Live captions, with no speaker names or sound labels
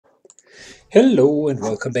Hello and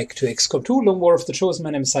welcome back to XCOM2 Long War of the Chosen. My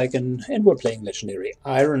name is Syken and we're playing Legendary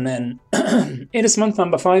Ironman. It is month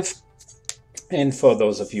number 5, and for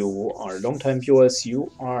those of you who are long-time viewers,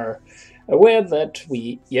 you are aware that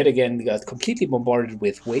we yet again got completely bombarded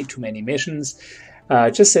with way too many missions.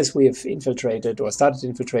 Just as we have infiltrated or started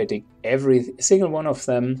infiltrating every single one of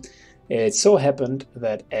them, it so happened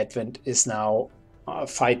that Advent is now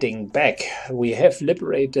fighting back. We have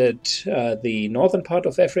liberated the northern part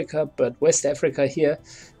of Africa, but West Africa here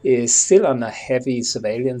is still under heavy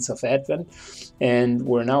surveillance of Advent, and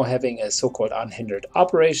we're now having a so-called unhindered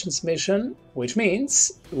operations mission, which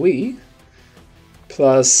means we,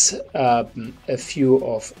 plus a few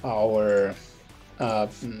of our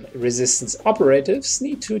resistance operatives,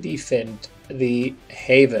 need to defend the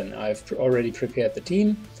haven. I've already prepared the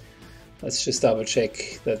team. Let's just double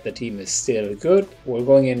check that the team is still good. We're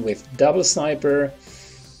going in with Double Sniper,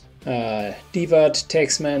 Divat,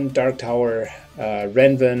 Taxman, Dark Tower,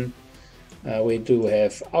 Renvin. We do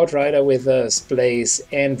have Outrider with us, Blaze,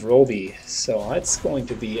 and Roby. So it's going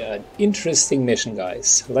to be an interesting mission,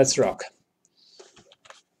 guys. Let's rock.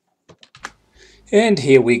 And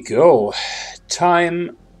here we go.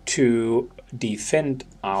 Time to defend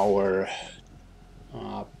our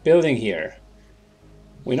building here.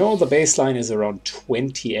 We know the baseline is around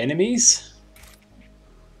 20 enemies,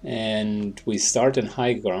 and we start in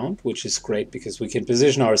high ground, which is great because we can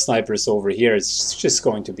position our snipers over here. It's just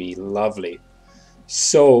going to be lovely.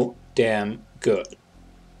 So damn good.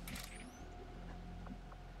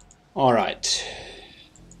 Alright,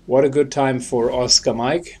 what a good time for Oscar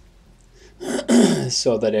Mike,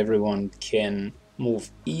 so that everyone can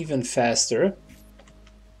move even faster.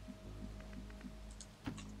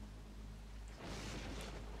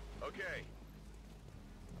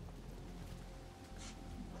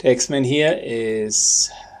 Taxman here is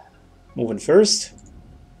moving first,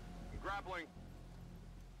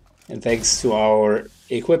 and thanks to our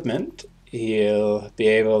equipment he'll be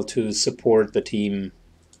able to support the team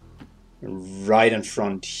right in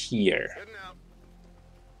front here,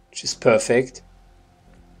 which is perfect.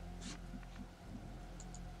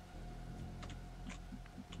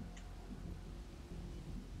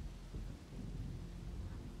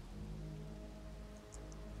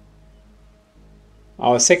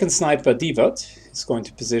 Our second sniper, Divat, is going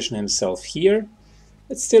to position himself here.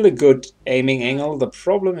 It's still a good aiming angle. The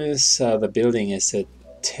problem is the building is a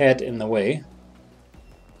tad in the way.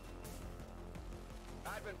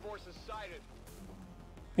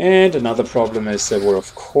 And another problem is that we're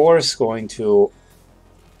of course going to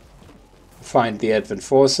find the Advent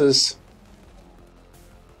forces.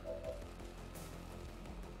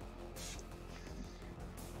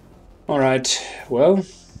 Alright, well,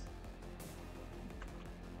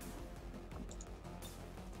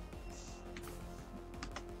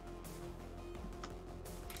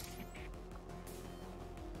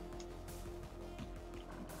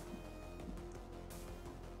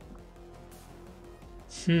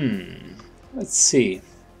 let's see.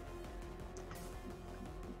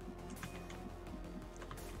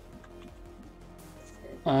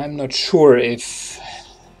 I'm not sure if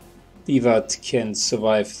Divat can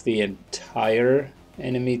survive the entire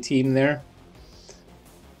enemy team there.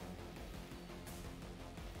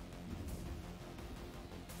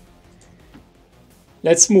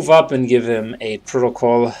 Let's move up and give him a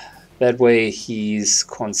protocol. That way he's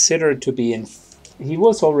considered to be in... He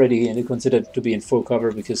was already considered to be in full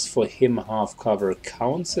cover, because for him half cover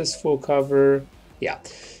counts as full cover. Yeah,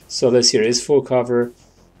 so this here is full cover.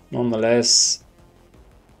 Nonetheless,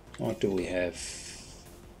 what do we have?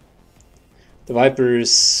 The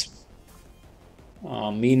Vipers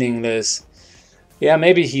are meaningless. Yeah,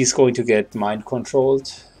 maybe he's going to get mind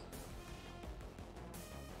controlled.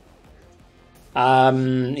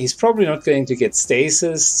 He's probably not going to get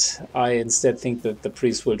stasis. I instead think that the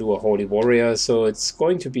priest will do a holy warrior, so it's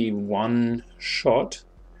going to be one shot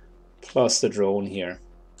plus the drone here.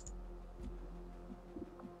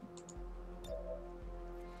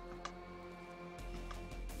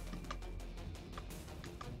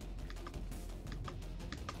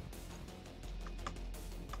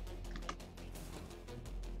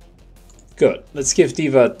 Good. Let's give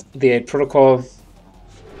Diva the 8 protocol.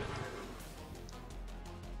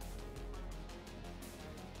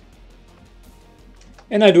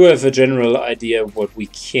 And I do have a general idea of what we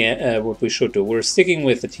can, what we should do. We're sticking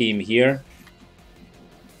with the team here.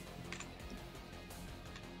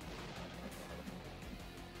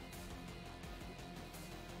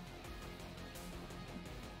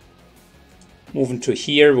 Moving to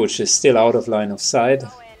here, which is still out of line of sight.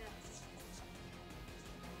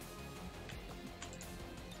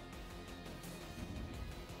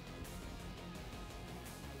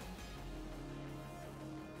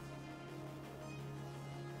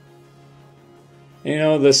 You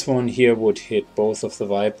know, this one here would hit both of the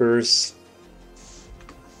Vipers.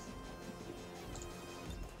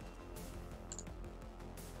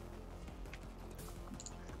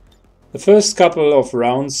 The first couple of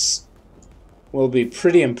rounds will be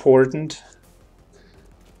pretty important.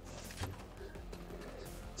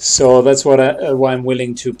 So that's why I'm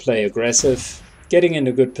willing to play aggressive, getting in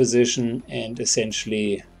a good position and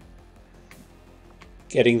essentially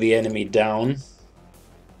getting the enemy down.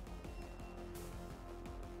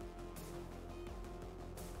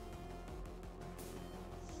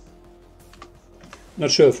 Not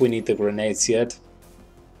sure if we need the grenades yet.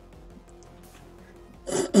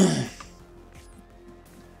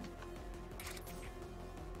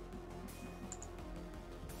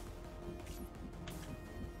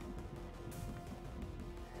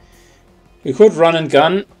 We could run and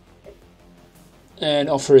gun and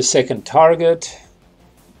offer a second target.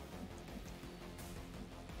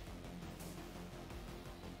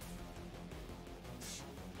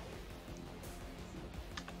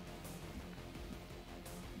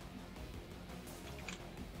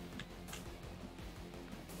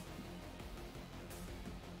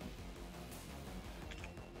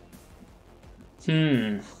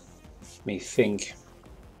 Let me think.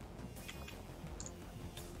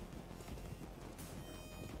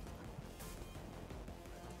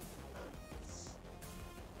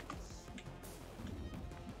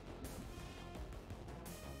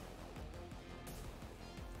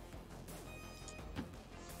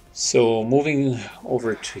 So moving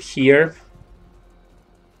over to here,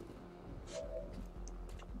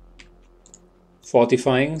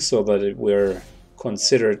 fortifying so that we're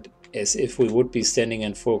considered as if we would be standing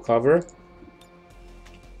in full cover.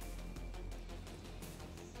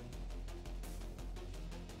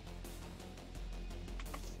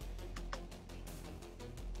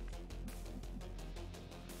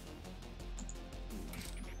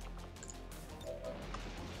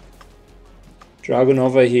 Dragon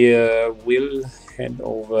over here will hand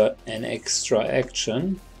over an extra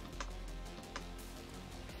action.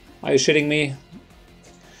 Are you shitting me?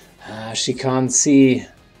 She can't see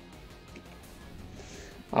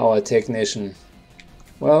our technician.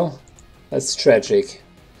 Well, that's tragic.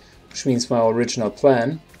 Which means my original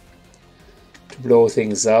plan to blow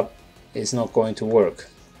things up is not going to work.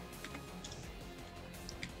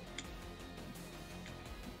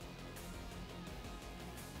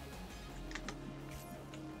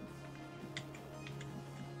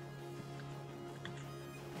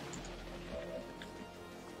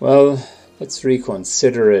 Well, let's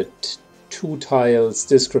reconsider it. 2 tiles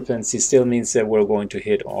discrepancy still means that we're going to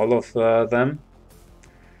hit all of them.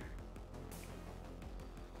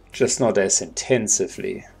 Just not as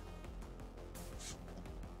intensively.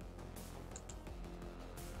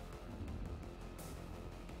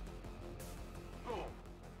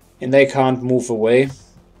 And they can't move away.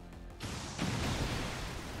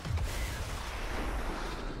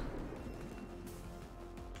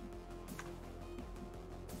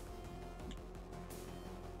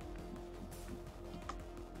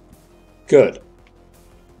 Good.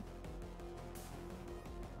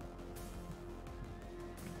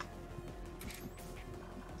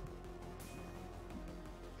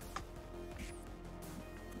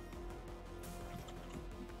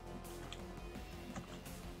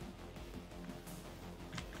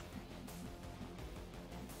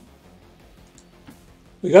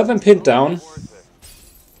 We got them pinned down.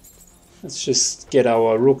 Let's just get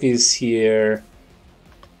our rookies here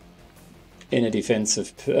in a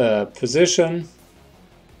defensive position.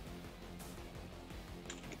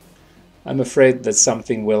 I'm afraid that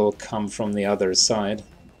something will come from the other side.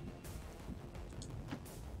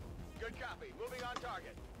 Good copy. Moving on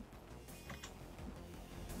target.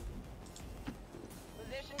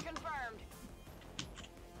 Position confirmed.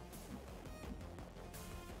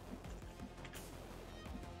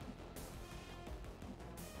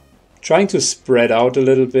 Trying to spread out a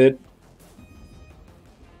little bit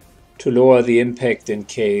to lower the impact in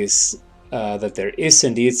case that there is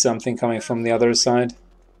indeed something coming from the other side.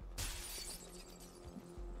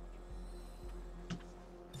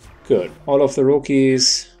 Good. All of the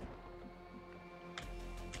rookies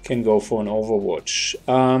can go for an overwatch.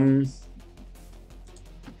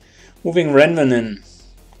 Moving Renman in.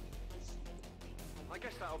 I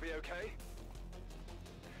guess that'll be okay.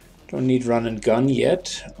 Don't need run and gun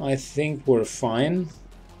yet. I think we're fine.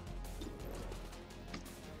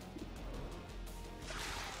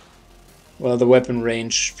 Well, the weapon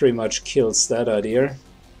range pretty much kills that idea.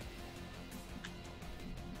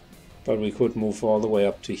 But we could move all the way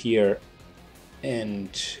up to here and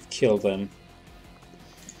kill them.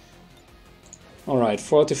 Alright,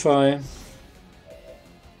 fortify.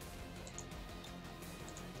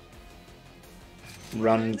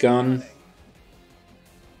 Run gun.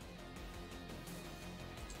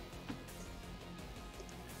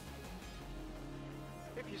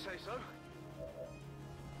 If you say so.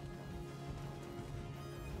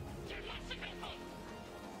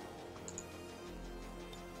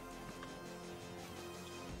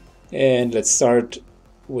 And let's start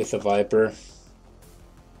with the Viper.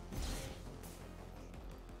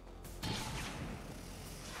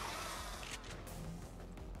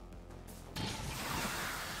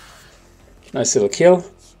 Nice little kill.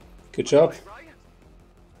 Good job.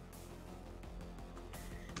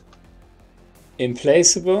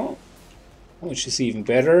 Implaceable, which is even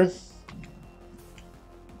better.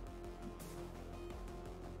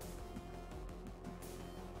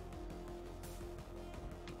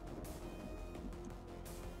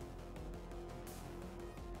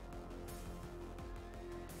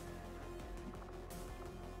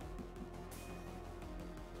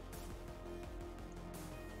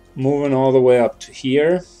 Moving all the way up to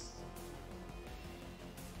here.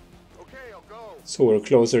 Okay, I'll go. So we're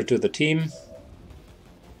closer to the team.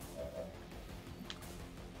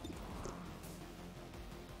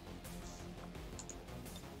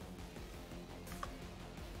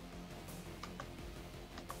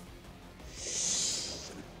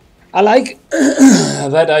 I like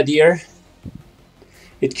that idea.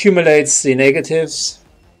 It accumulates the negatives.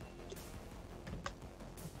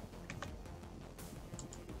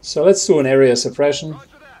 So let's do an area suppression. Roger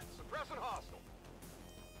that. Suppressing hostile.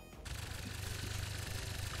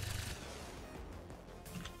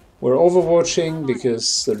 We're overwatching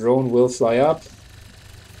because the drone will fly up.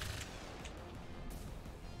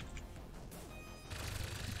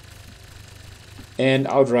 And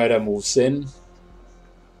Outrider moves in.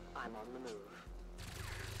 I'm on the move.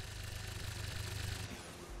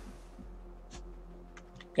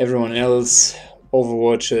 Everyone else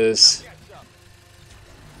overwatches.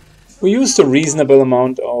 We used a reasonable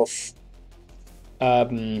amount of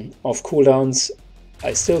cooldowns.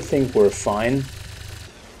 I still think we're fine.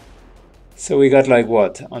 So we got like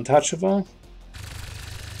what? Untouchable?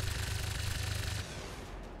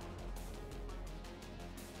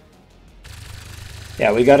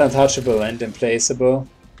 Yeah, we got untouchable and implaceable.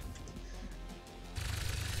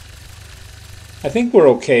 I think we're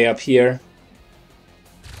okay up here.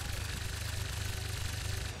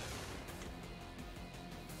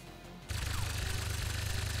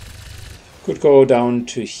 Could go down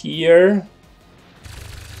to here,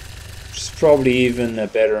 which is probably even a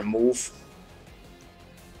better move.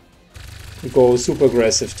 We go super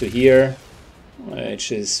aggressive to here,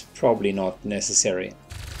 which is probably not necessary.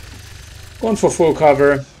 Going for full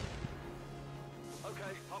cover. Okay,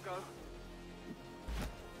 I'll go.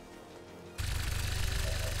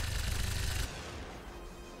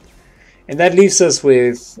 And that leaves us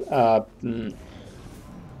with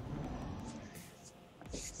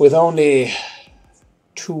only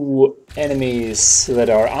 2 enemies that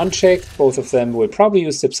are unchecked. Both of them will probably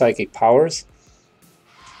use their psychic powers.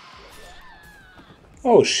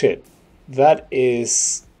 Oh shit, that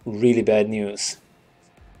is really bad news.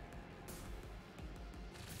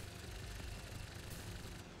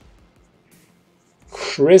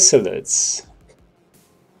 Chrysalids.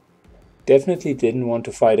 Definitely didn't want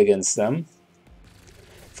to fight against them.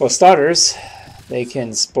 For starters, they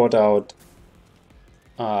can spot out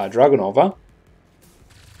Dragonova.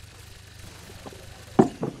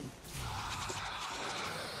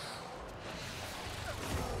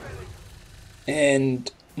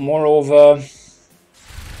 And moreover,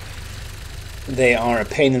 they are a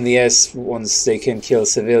pain in the ass once they can kill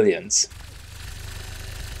civilians.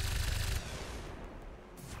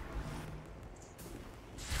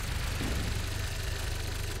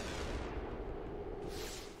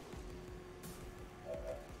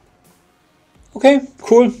 Okay,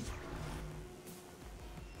 cool.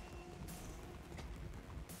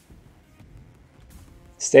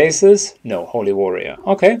 Stasis? No, Holy Warrior.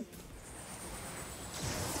 Okay.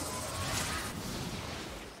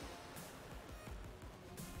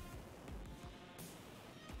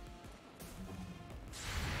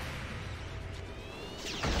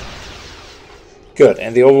 Good,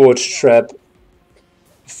 and the Overwatch trap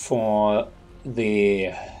for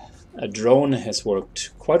the drone has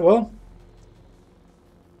worked quite well.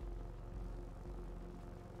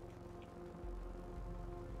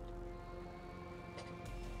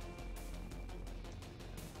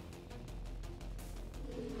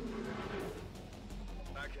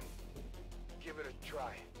 I can give it a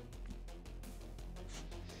try.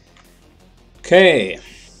 Okay.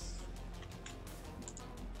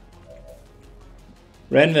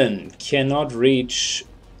 Renvin cannot reach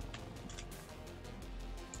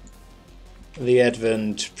the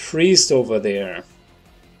Advent Priest over there.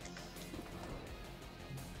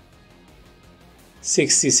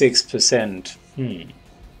 66%.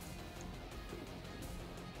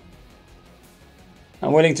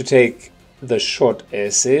 I'm willing to take the shot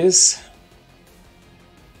as is.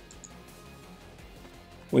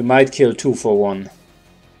 We might kill 2 for 1.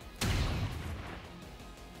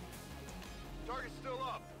 Target's still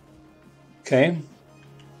up. Okay.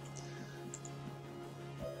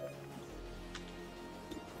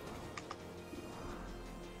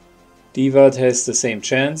 Divat has the same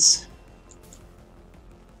chance.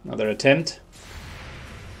 Another attempt.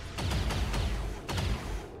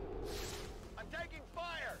 I'm taking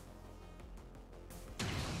fire.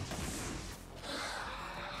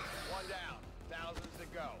 One down. Thousands to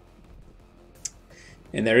go.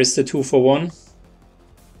 And there is the 2 for 1.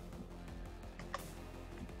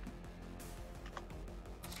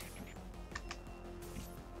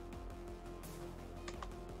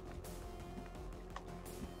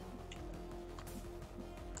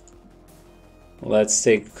 Let's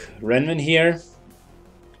take Renman here.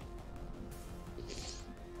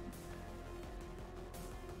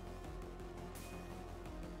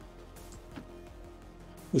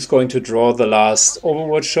 Who's going to draw the last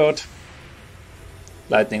Overwatch shot?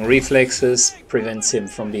 Lightning reflexes prevents him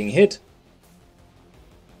from being hit.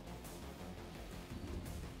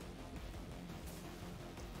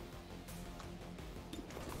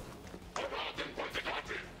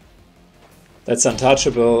 That's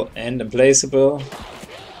untouchable and implaceable. Check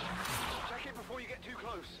it before you get too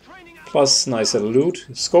close. Training out. Plus nice little loot.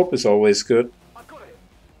 Scope is always good. I've got it.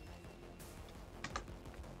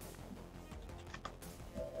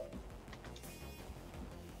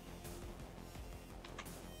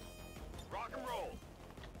 Rock and roll.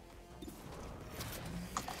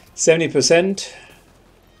 70%.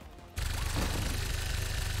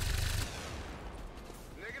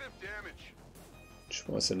 Negative damage. Which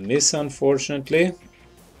was a miss, unfortunately.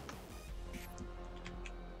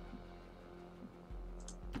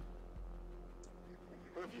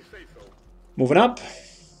 Well, if you say so. Moving up.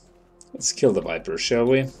 Let's kill the Viper, shall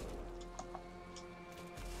we?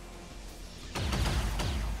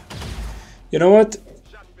 You know what?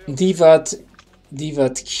 Divat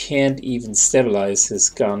can't even stabilize his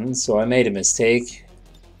gun, so I made a mistake.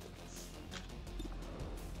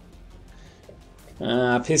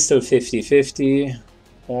 Pistol 50-50,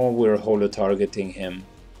 or we're holo targeting him.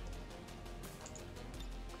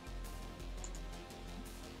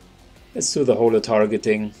 Let's do the holo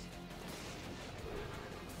targeting.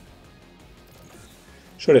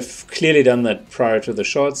 Should have clearly done that prior to the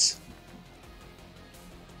shots.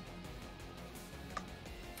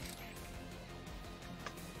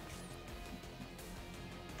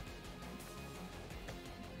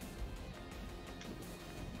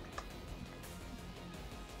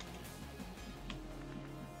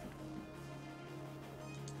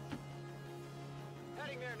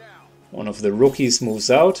 Heading there now. One of the rookies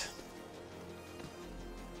moves out.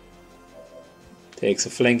 Takes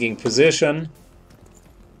a flanking position.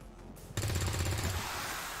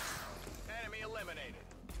 Enemy eliminated.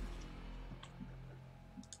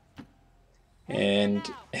 And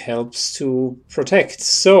helps to protect.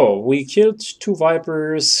 So we killed 2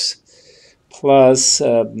 Vipers plus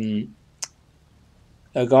a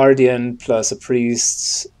Guardian plus a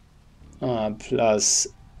Priest plus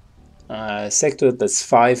Sector. That's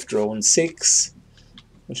 5, drone 6,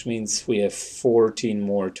 which means we have 14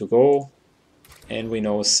 more to go, and we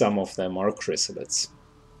know some of them are chrysalids.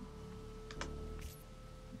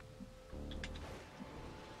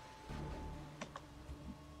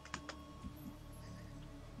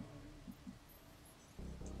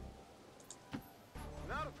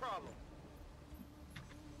 Not a problem.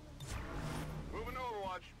 Moving to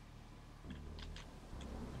Overwatch.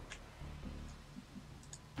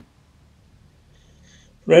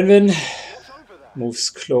 Renvin What's over that? moves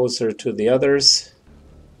closer to the others.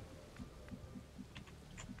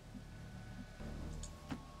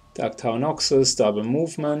 Ductile Noxus, double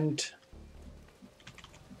movement.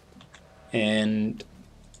 And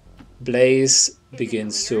Blaze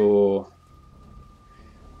begins to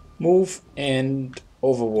move, and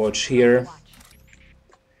Overwatch here.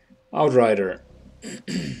 Outrider.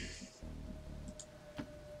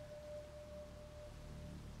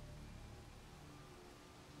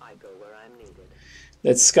 I go where I'm needed.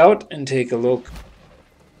 Let's scout and take a look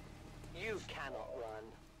You cannot run.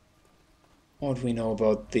 what we know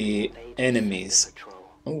about the enemies.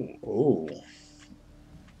 Patrol. Oh.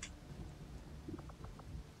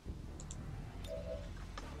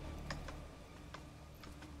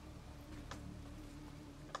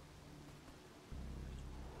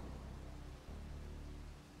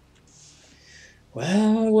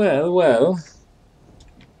 Well, well, well.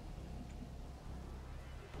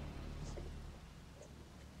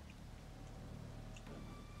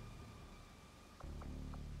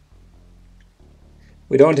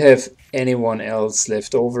 We don't have anyone else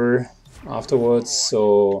left over afterwards,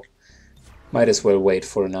 so might as well wait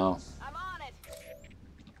for now. I'm on it.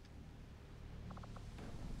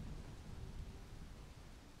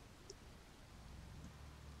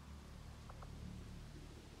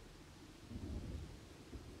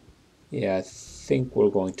 Yeah, I think we're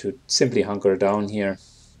going to simply hunker down here.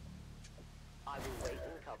 I will wait in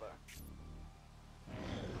cover.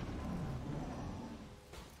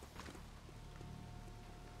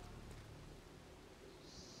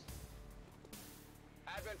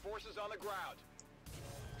 Advent forces on the ground.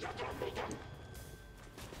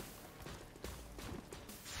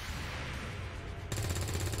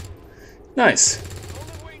 Nice.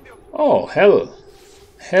 Only winged him. Oh, hell.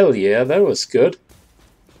 Hell yeah, that was good.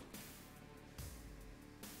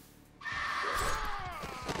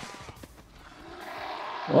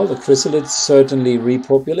 Well, the chrysalid certainly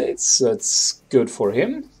repopulates. That's good for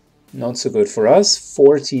him. Not so good for us.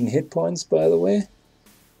 14 hit points, by the way.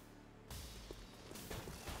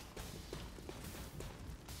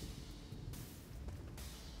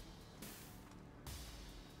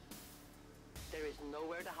 There is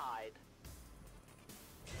nowhere to hide.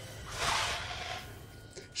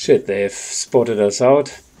 Shit, they've spotted us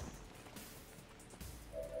out.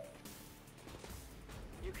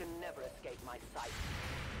 You can never escape my sight.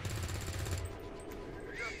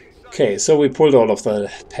 Okay, so we pulled all of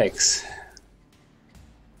the packs.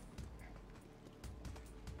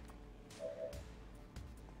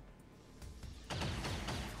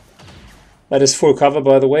 That is full cover,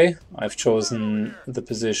 by the way. I've chosen the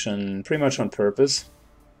position pretty much on purpose.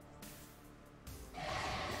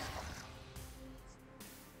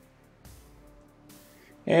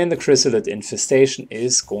 And the chrysalid infestation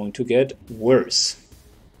is going to get worse.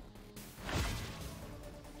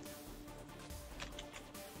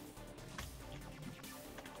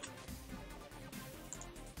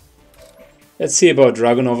 Let's see about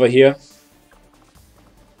Dragon over here.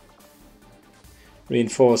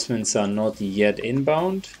 Reinforcements are not yet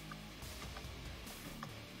inbound.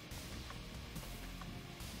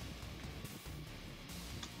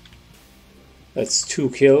 That's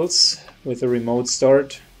 2 kills with a remote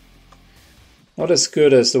start. Not as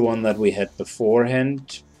good as the one that we had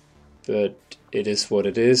beforehand, but it is what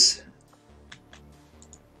it is.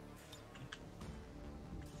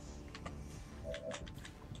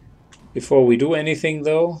 Before we do anything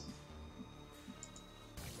though,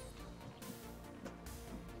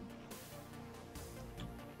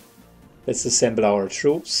 let's assemble our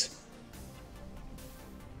troops.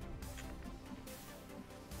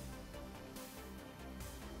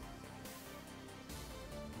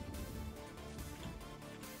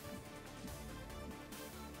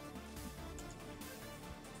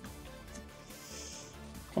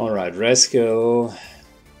 Alright, Rascal.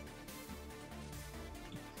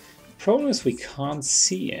 Problem is we can't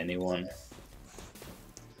see anyone.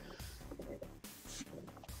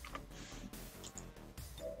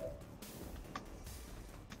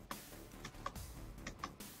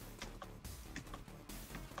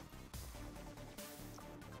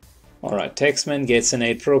 Alright, Taxman gets an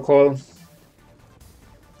 8 protocol.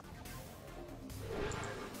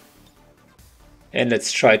 And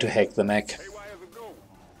let's try to hack the mech. AY has a go.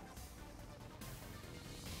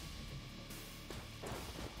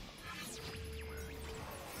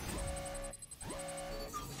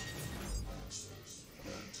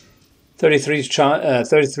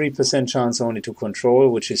 33% chance only to control,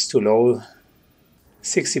 which is too low.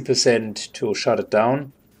 60% to shut it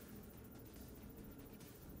down.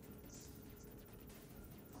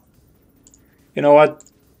 You know what?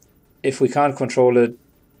 If we can't control it,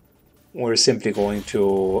 we're simply going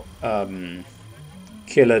to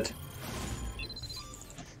kill it.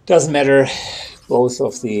 Doesn't matter. Both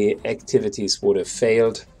of the activities would have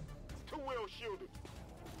failed. Too well shielded.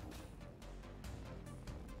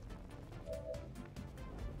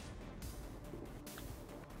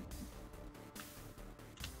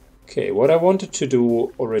 Okay, what I wanted to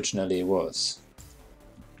do originally was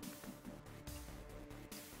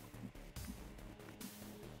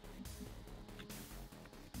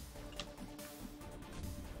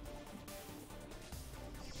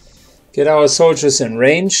get our soldiers in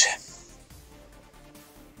range.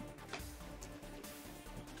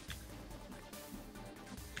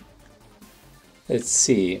 Let's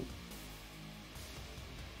see.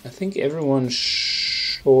 I think everyone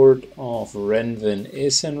short of Renvin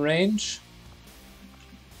is in range.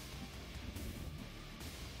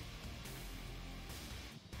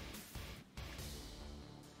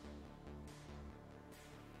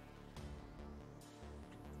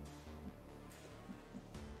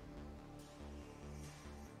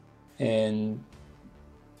 And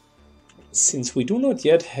since we do not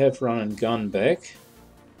yet have run and gun back,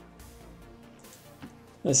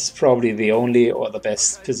 this is probably the only or the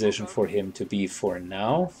best position for him to be for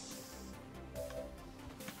now.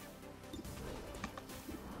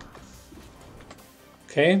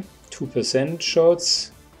 Okay, 2%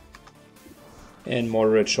 shots and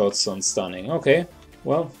moderate shots on stunning. Okay,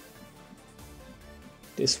 well,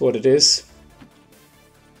 this is what it is.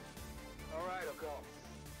 Alright, I'll go.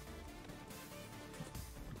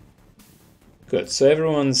 Good, so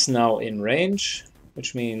everyone's now in range,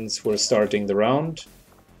 which means we're starting the round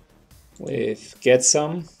with Get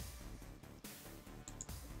Some.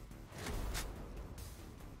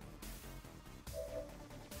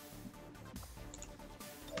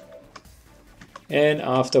 And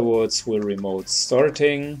afterwards we're remote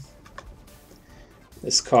starting.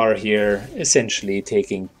 This car here essentially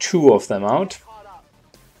taking 2 of them out. Caught up.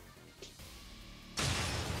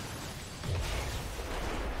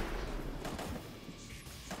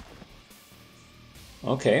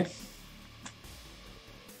 Okay.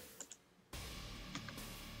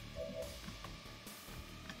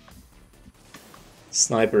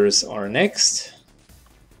 Snipers are next.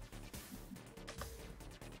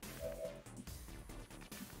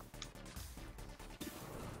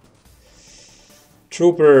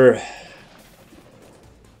 Trooper,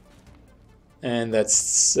 and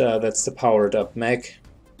that's the powered up mech.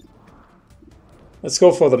 Let's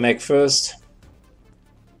go for the mech first.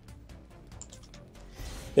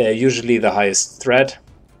 They're usually the highest threat.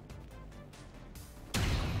 I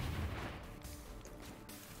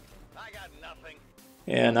got nothing.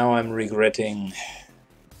 Yeah, now I'm regretting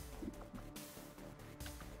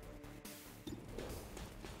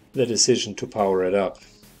the decision to power it up.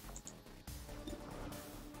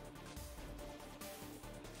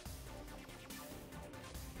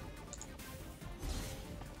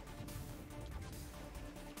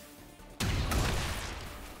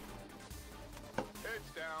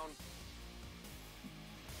 Heads down.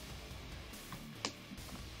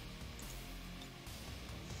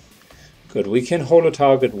 Good, we can holo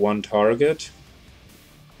target 1 target.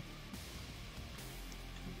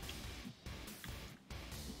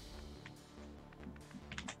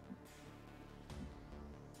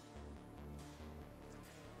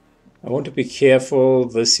 I want to be careful,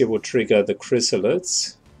 this here will trigger the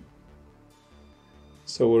chrysalids.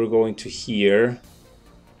 So we're going to here,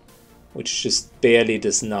 which just barely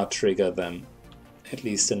does not trigger them, at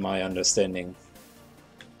least in my understanding.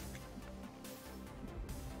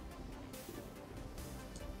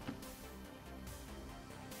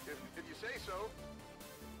 If you say so.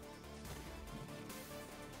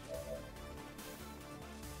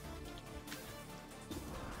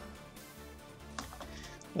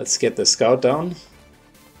 Let's get the scout down.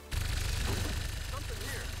 Something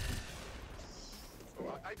here.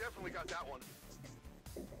 Oh, I definitely got that one.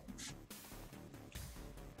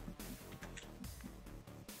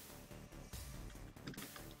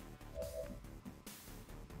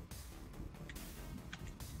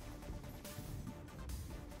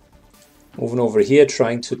 Moving over here,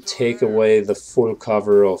 trying to take away the full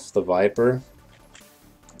cover of the Viper.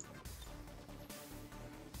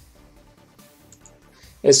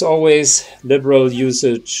 As always, liberal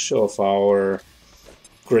usage of our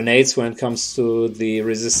grenades when it comes to the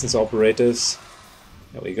resistance operatives.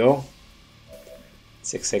 There we go.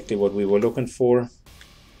 It's exactly what we were looking for.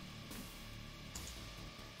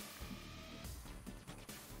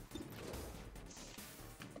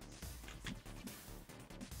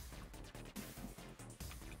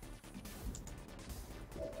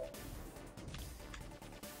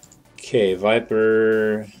 Okay,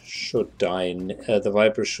 Viper should die. The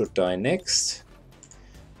Viper should die next,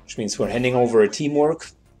 which means we're handing over a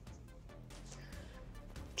teamwork.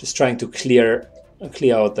 Just trying to clear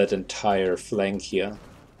out that entire flank here.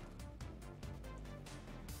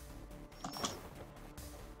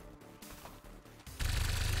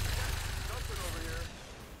 Something over here.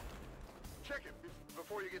 Check it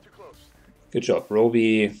before you get too close. Good job,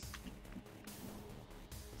 Roby.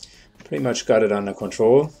 Pretty much got it under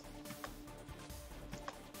control.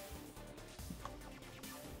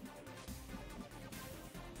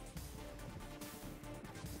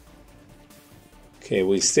 Okay,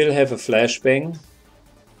 we still have a flashbang,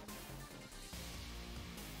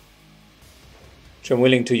 which I'm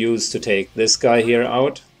willing to use to take this guy here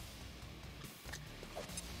out,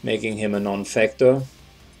 making him a non-factor.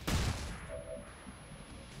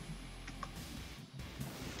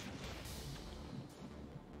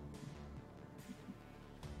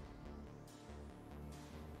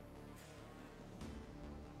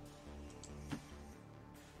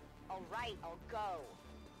 All right, I'll go.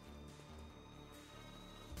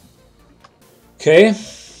 Okay,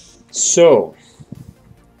 so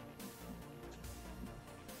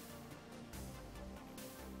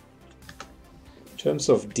in terms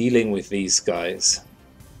of dealing with these guys,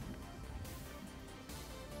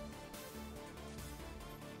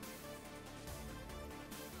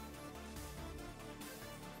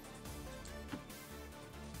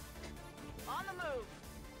 On the move.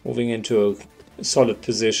 moving into a solid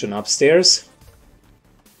position upstairs.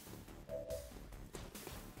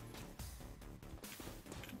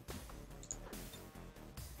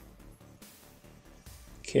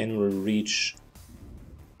 Can we reach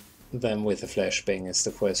them with a flashbang is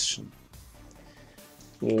the question.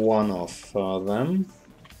 One of them.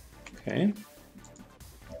 Okay.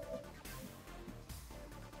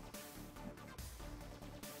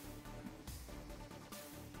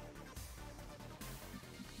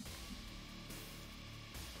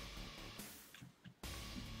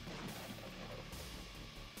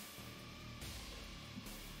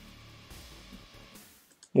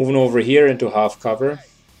 Moving over here into half cover.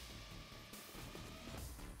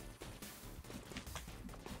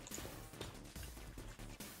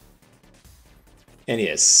 And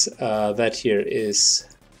yes, that here is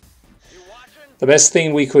the best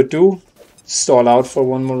thing we could do. Stall out for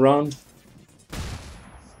one more round.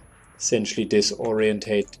 Essentially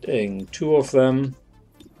disorientating two of them.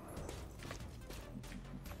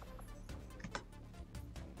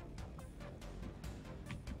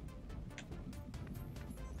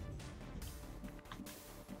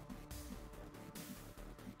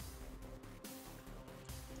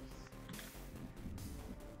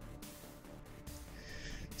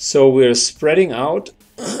 So we're spreading out.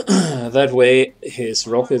 That way his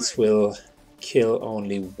rockets will kill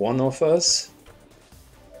only one of us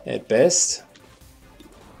at best.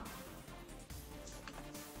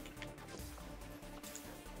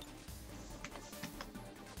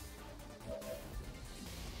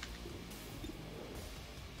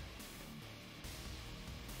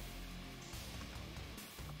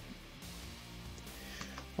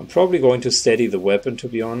 I'm probably going to steady the weapon, to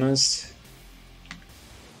be honest.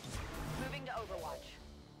 Moving to Overwatch.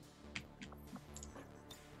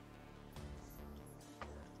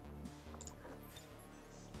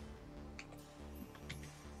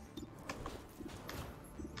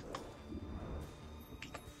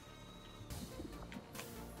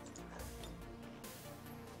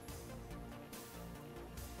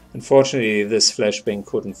 Unfortunately, this flashbang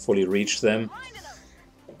couldn't fully reach them.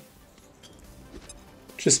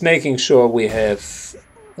 Just making sure we have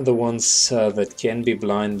the ones that can be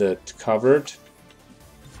blinded covered.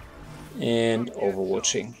 And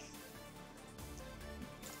overwatching.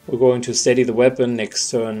 We're going to steady the weapon.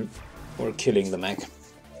 Next turn, we're killing the mech.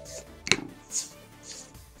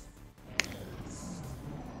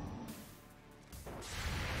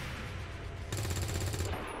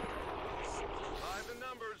 Five in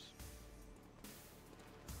numbers.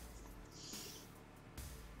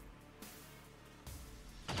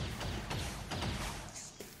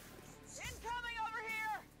 Incoming over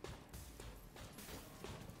here.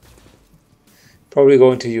 Probably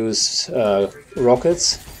going to use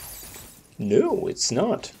rockets. No, it's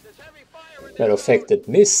not. There's heavy fire in That affected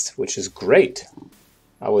missed, which is great.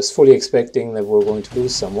 I was fully expecting that we're going to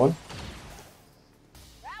lose someone.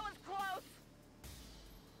 That was close.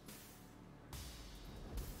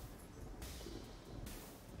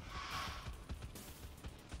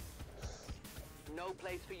 No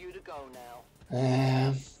place for you to go now.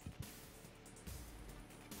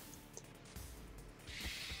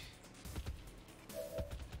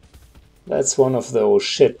 That's one of those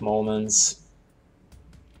shit moments.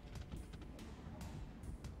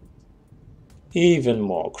 Even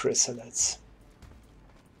more chrysalids.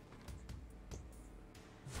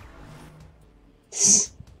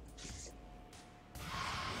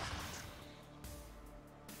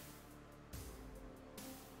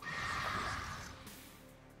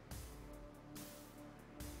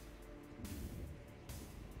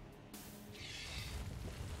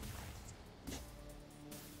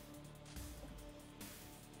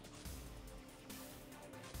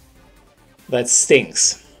 That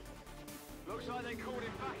stinks. Looks like they called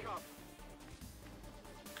him back up.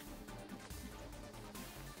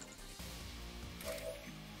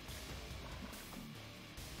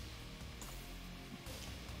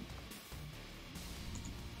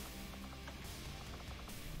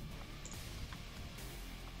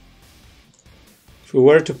 If we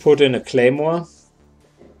were to put in a claymore,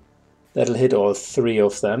 that'll hit all three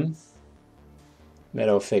of them.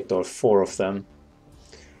 Matter of fact, all four of them.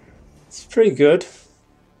 It's pretty good.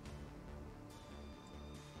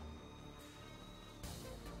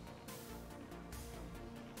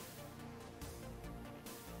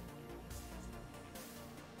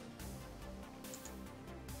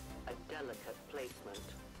 delicate placement.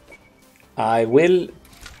 I will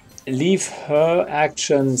leave her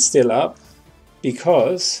action still up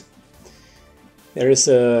because there is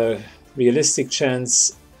a realistic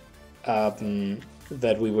chance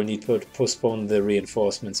that we will need to postpone the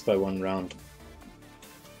reinforcements by 1 round.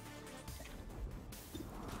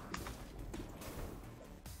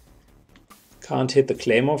 Can't hit the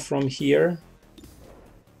Claymore from here.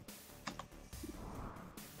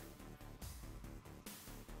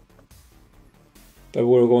 But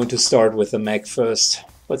we're going to start with the mech first.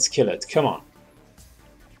 Let's kill it, come on.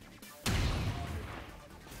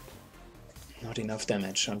 Not enough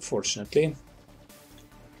damage, unfortunately.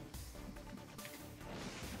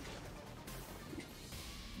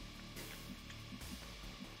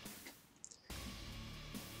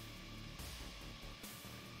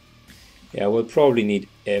 Yeah, we'll probably need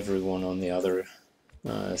everyone on the other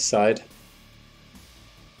side.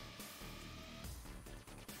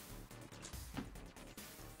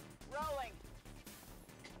 Rolling.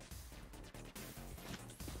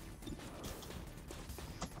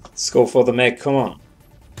 Let's go for the mech, come on.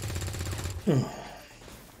 Come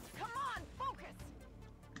on, focus.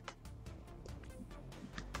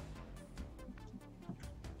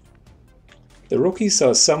 The rookies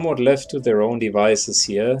are somewhat left to their own devices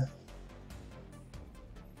here.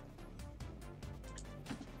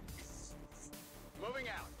 Moving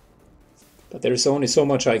out. But there's only so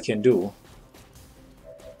much I can do.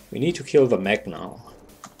 We need to kill the mech now.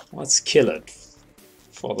 Let's kill it.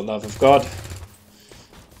 For the love of God.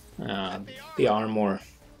 The armor.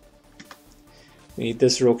 We need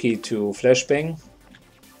this rookie to flashbang.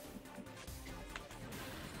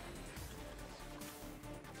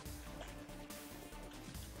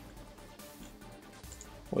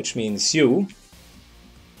 Which means you.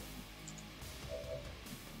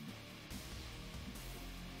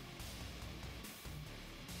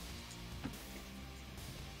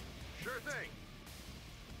 Sure thing.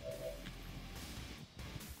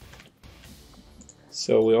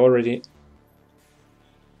 So we already...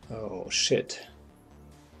 Oh shit.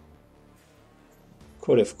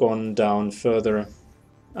 Could have gone down further.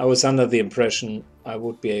 I was under the impression I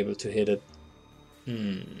would be able to hit it.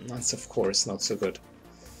 That's of course not so good.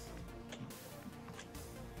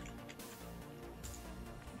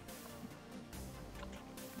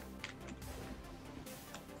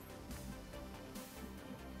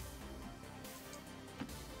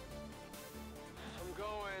 I'm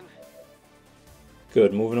going.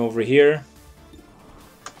 Good, moving over here.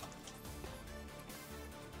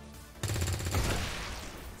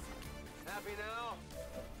 Happy now?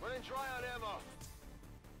 Running dry on ammo.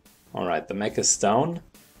 Alright, the mech is down.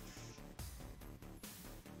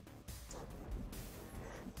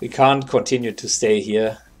 We can't continue to stay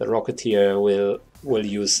here. The Rocketeer will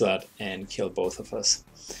use that and kill both of us.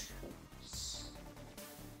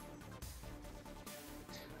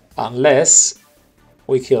 Unless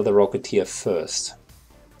we kill the Rocketeer first.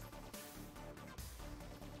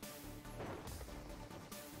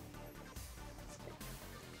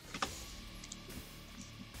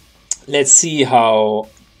 Let's see how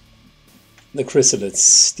the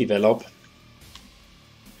chrysalids develop.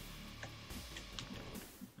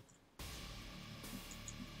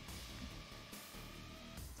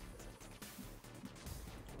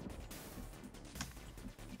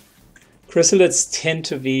 Chrysalids tend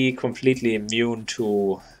to be completely immune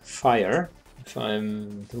to fire, if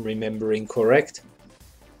I'm remembering correct.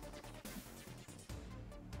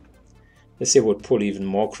 This here would pull even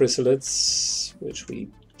more chrysalids, which we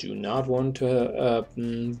do not want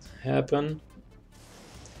to happen.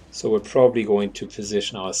 So we're probably going to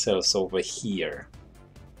position ourselves over here.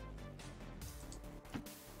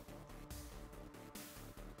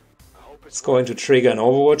 I hope It's going to trigger an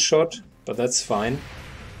Overwatch shot, but that's fine.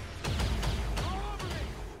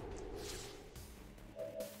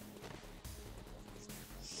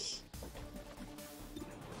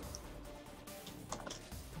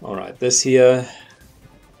 Alright, this here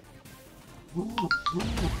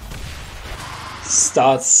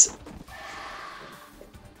starts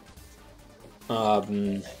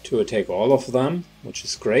to attack all of them, which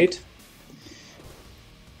is great.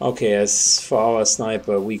 Okay, as for our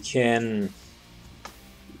sniper, we can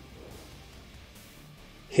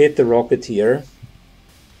hit the Rocketeer.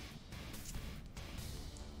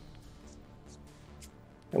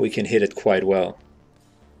 And we can hit it quite well.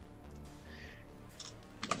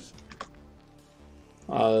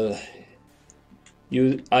 I'll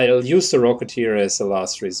use the Rocketeer as a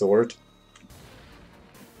last resort.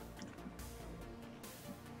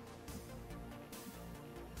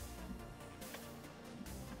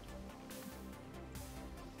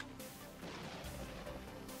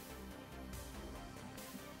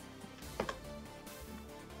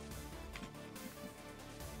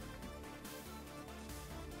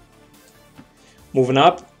 Moving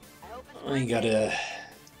up. I hope it's I worth gotta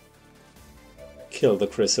kill the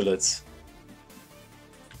chrysalids.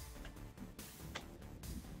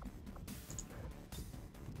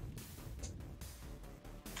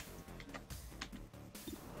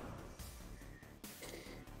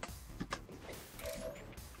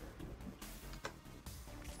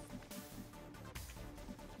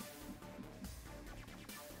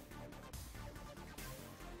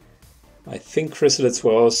 I think chrysalids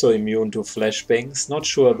were also immune to flashbangs. Not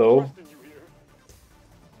sure though. Trusting you here.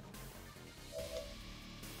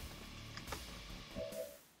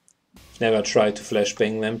 Never tried to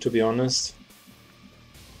flashbang them, to be honest.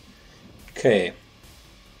 Okay.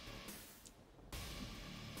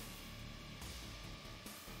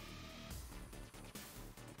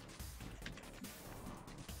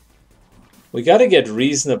 We gotta get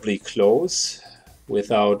reasonably close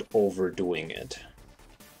without overdoing it.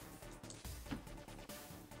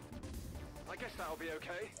 I guess that'll be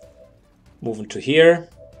okay. Moving to here.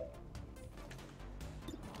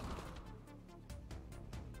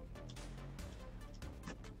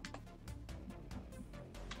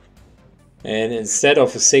 And instead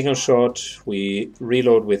of a single shot, we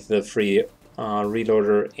reload with the free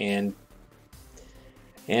reloader, and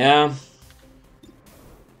yeah,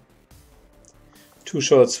 2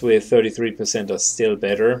 shots with 33% are still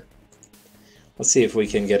better. Let's see if we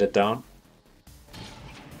can get it down.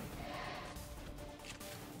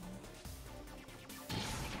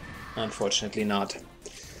 Unfortunately not.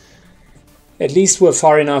 At least we're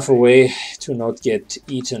far enough away to not get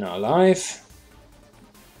eaten alive.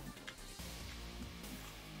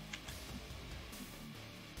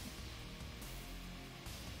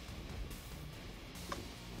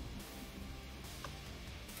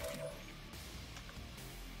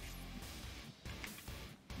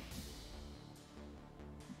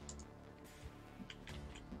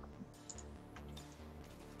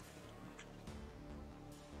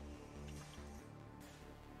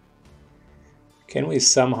 Can we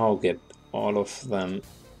somehow get all of them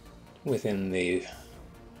within the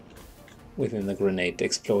grenade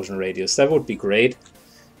explosion radius? That would be great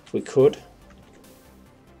if we could.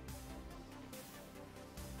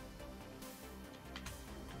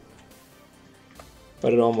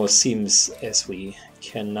 But it almost seems as we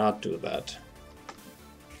cannot do that.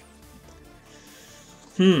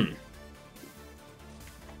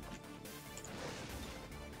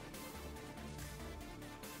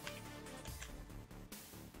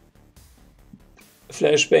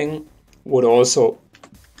 Flashbang would also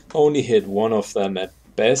only hit one of them at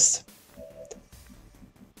best.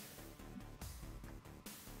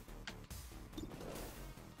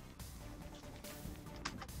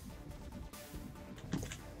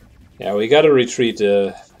 Yeah, we gotta retreat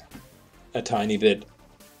a tiny bit.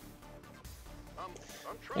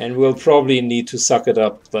 And we'll probably need to suck it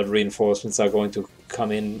up, but reinforcements are going to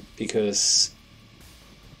come in because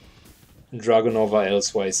Dragonova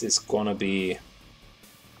elsewise is gonna be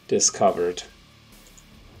discovered.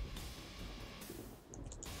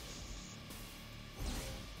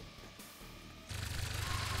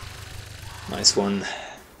 Nice one.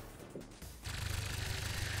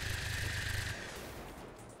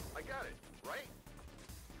 I got it, right?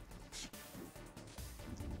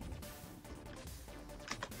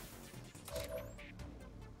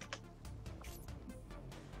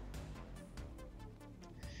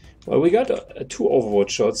 Well, we got 2 Overwatch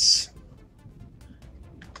shots.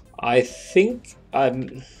 I think,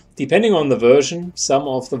 depending on the version, some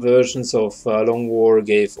of the versions of Long War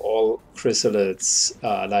gave all chrysalids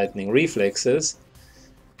lightning reflexes.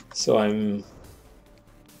 So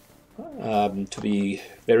to be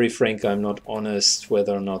very frank, I'm not honest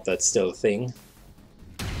whether or not that's still a thing.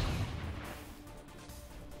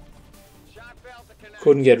 Shot failed to connect.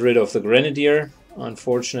 Couldn't get rid of the Grenadier,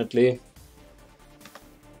 unfortunately.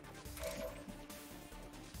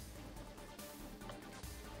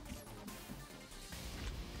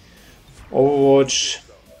 Overwatch.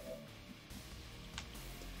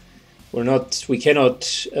 We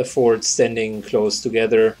cannot afford standing close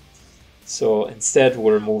together, so instead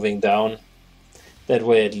we're moving down. That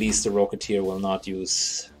way at least the Rocketeer will not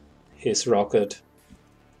use his rocket.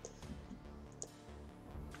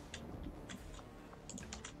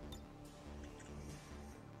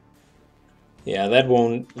 Yeah, that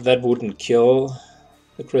wouldn't kill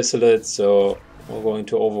the Chrysalid, so we're going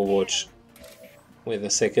to Overwatch with a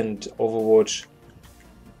second Overwatch.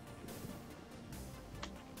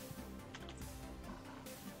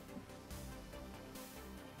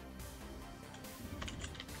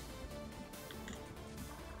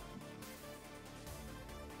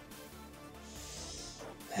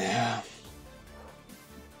 Yeah.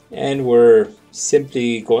 And we're we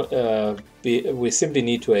simply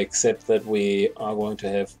need to accept that we are going to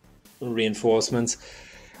have reinforcements.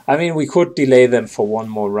 I mean, we could delay them for one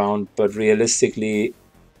more round, but realistically,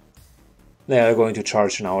 they are going to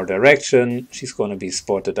charge in our direction. She's going to be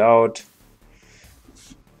spotted out.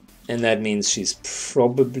 And that means she's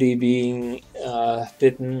probably being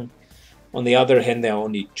bitten. On the other hand, there are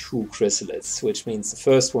only 2 chrysalids, which means the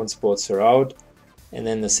first one spots her out, and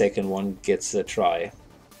then the second one gets a try.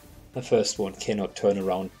 The first one cannot turn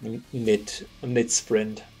around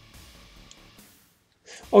mid-sprint.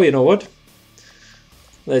 Oh, you know what?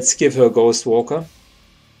 Let's give her Ghost Walker.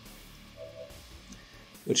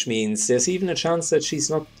 Which means there's even a chance that she's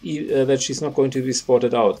not going to be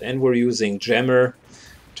spotted out. And we're using Jammer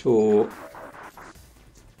to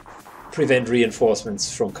prevent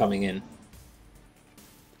reinforcements from coming in.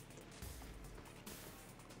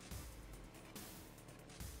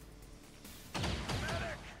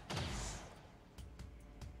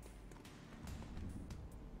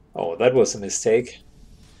 Oh, that was a mistake.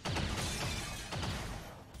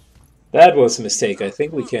 That was a mistake. I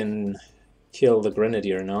think we can kill the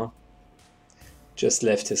Grenadier now. Just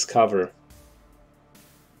left his cover.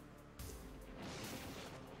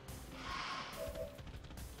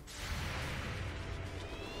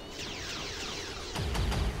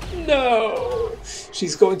 No!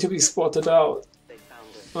 She's going to be spotted out.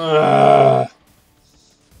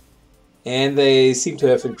 And they seem to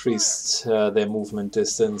have increased their movement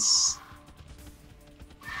distance.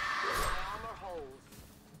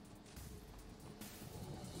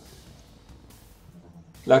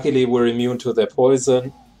 Luckily, we're immune to their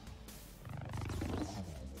poison.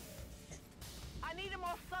 I need a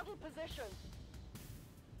more subtle position.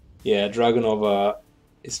 Yeah, Dragonova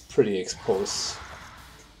is pretty exposed.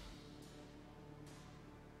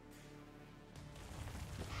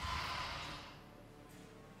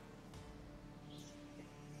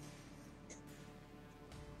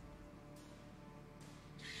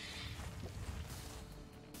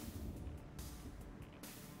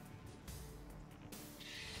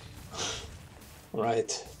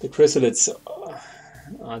 Right, the chrysalids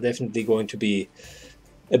are definitely going to be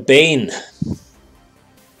a bane.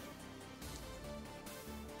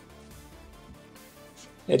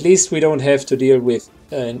 At least we don't have to deal with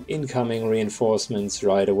an incoming reinforcements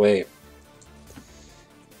right away.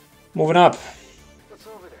 Moving up. What's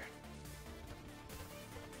over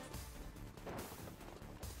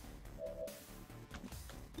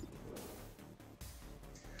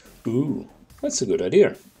there? Ooh, that's a good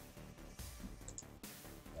idea.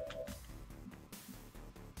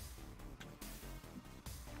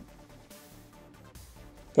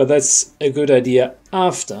 But that's a good idea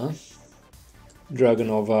after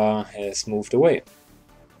Dragonova has moved away.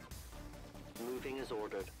 Moving as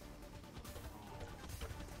ordered.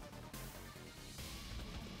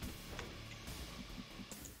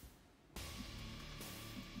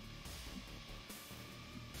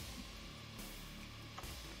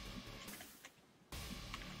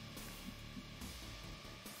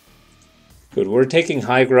 Good, we're taking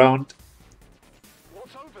high ground.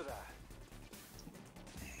 What's over there?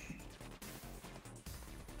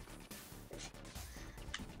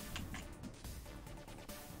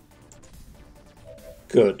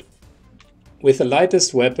 Good. With the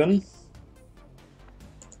lightest weapon,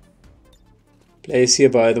 place here,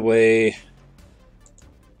 by the way,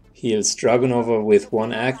 heals Dragonova with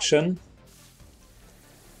 1 action.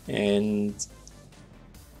 And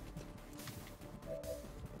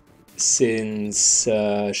since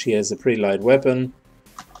she has a pretty light weapon,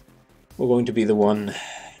 we're going to be the one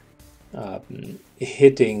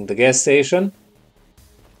hitting the gas station.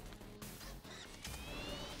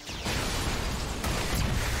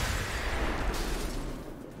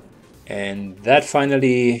 And that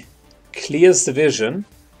finally clears the vision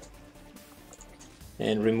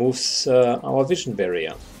and removes our vision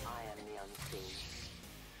barrier. I am the unseen.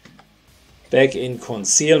 Back in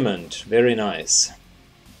concealment. Very nice.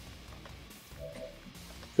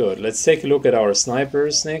 Good. Let's take a look at our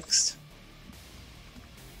snipers next.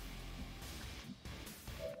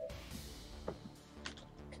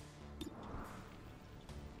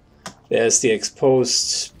 There's the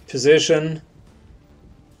exposed position.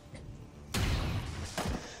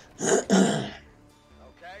 Okay,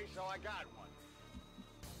 so I got one.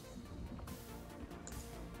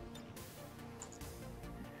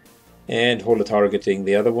 And holo targeting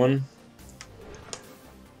the other one.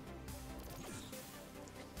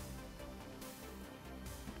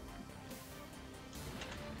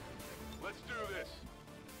 Let's do this.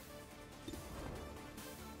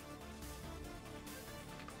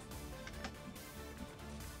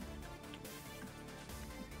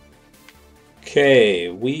 Okay,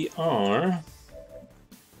 we are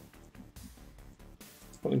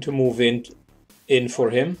going to move in for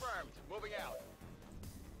him. Confirmed. Moving out.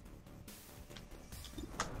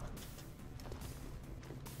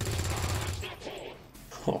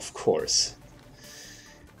 Of course.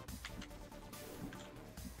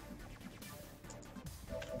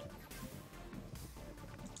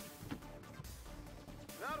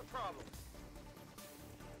 Not a problem.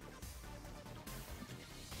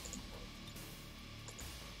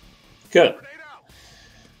 Good. Grenade out.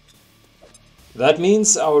 That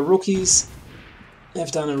means our rookies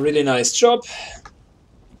have done a really nice job.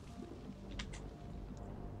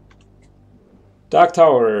 Dark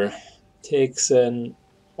Tower takes an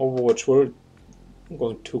Overwatch. We're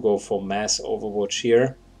going to go for mass Overwatch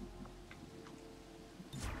here.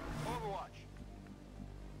 Overwatch.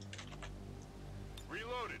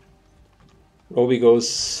 Reloaded. Roby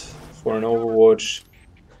goes for an Overwatch.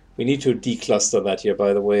 We need to decluster that here,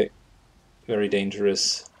 by the way. Very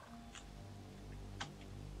dangerous.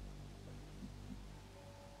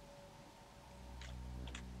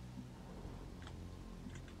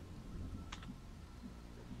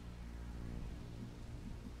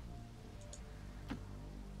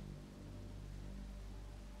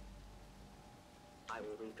 I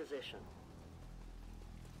will reposition.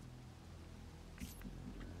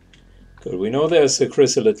 Good. We know there's a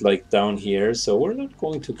chrysalid like down here, so we're not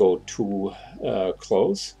going to go too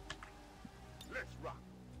close. Let's rock.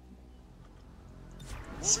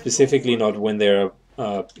 Specifically not when they're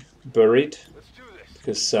buried, Let's do this.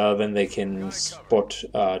 because then they can spot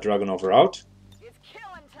Dragonover out. It's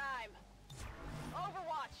killing time.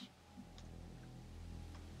 Overwatch.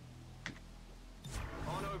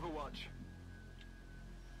 On Overwatch.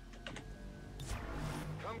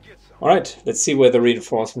 Come get some. Alright, let's see where the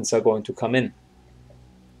reinforcements are going to come in.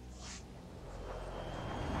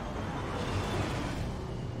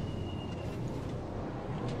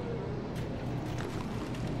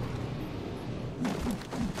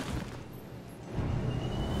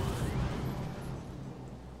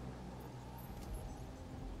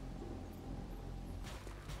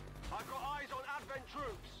 I've got eyes on Advent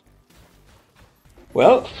troops.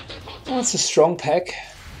 Well, that's a strong pack. Get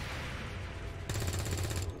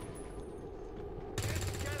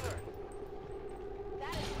together.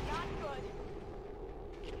 That is not good.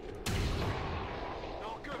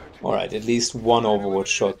 Not good. Alright, at least one Overwatch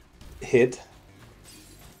shot hit.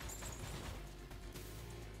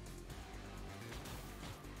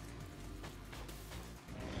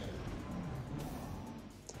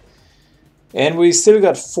 And we still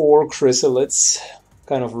got 4 chrysalids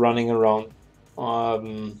kind of running around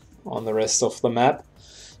on the rest of the map.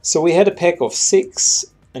 So we had a pack of 6,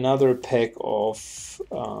 another pack of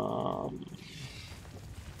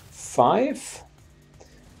 5,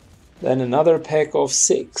 then another pack of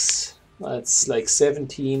 6. That's like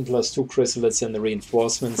 17 plus 2 chrysalids and the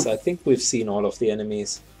reinforcements. I think we've seen all of the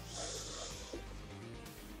enemies.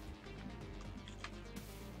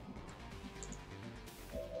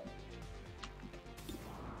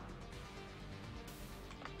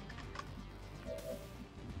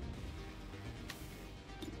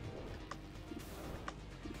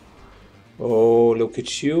 Oh, look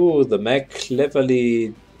at you. The mech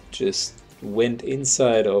cleverly just went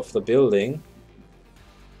inside of the building,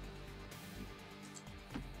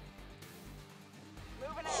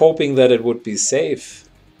 Moving out. hoping that it would be safe.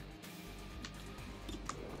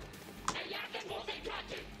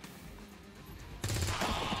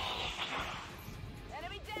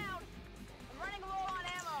 Enemy down. I'm running low on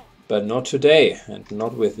ammo. But not today, and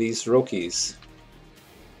not with these rookies.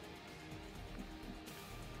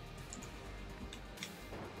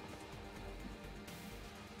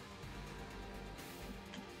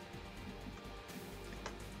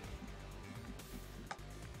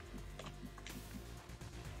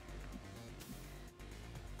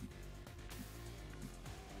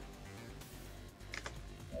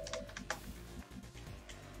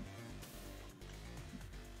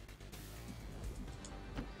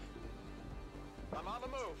 I'm on the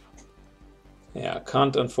move. Yeah,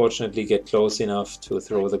 can't unfortunately get close enough to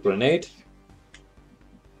throw the grenade.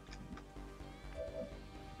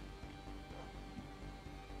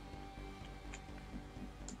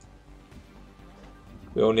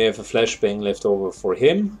 We only have a flashbang left over for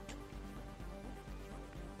him.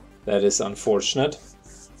 That is unfortunate.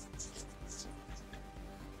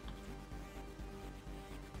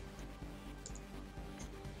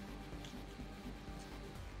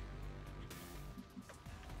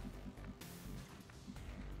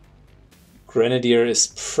 Grenadier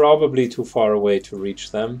is probably too far away to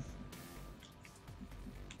reach them.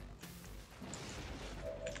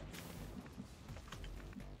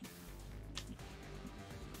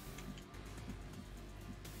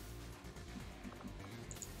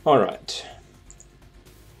 Alright.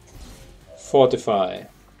 Fortify.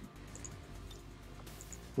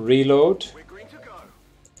 Reload. We're green to go.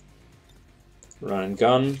 Run and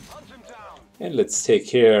gun. Hunt him down. And let's take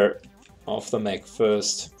care of the mech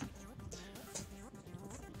first.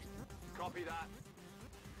 Copy that.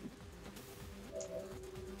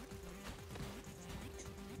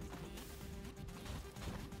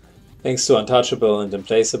 Thanks to Untouchable and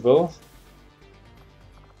Implaceable,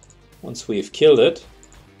 once we've killed it,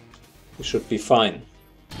 we should be fine.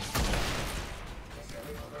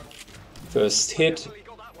 First hit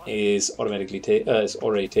is automatically is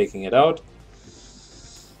already taking it out.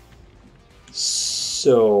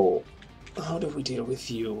 So, how do we deal with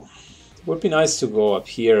you? It would be nice to go up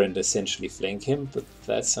here and essentially flank him, but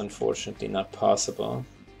that's unfortunately not possible.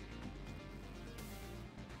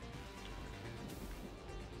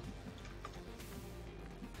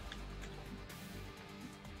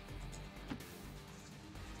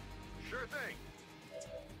 Sure thing.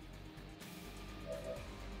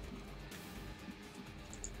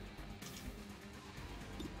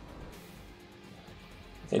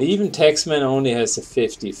 And even Taxman only has a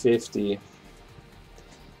 50-50.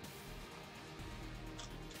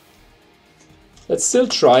 Let's still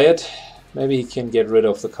try it. Maybe he can get rid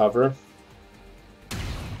of the cover. Get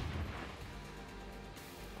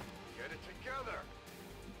it together.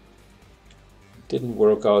 Didn't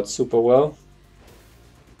work out super well.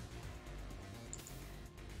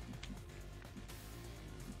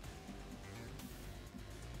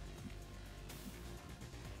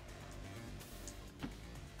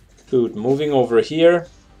 Good, moving over here,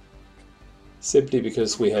 simply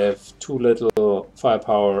because we have too little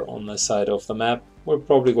firepower on the side of the map. We're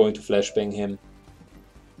probably going to flashbang him.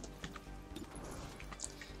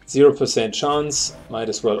 0% chance, might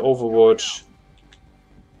as well overwatch.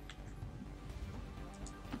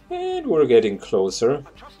 And we're getting closer. I'm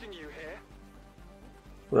trusting you here.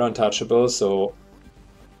 We're untouchable, so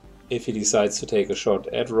if he decides to take a shot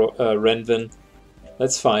at Renvin,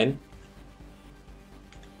 that's fine.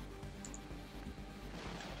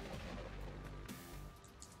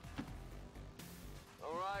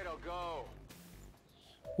 Alright, I'll go.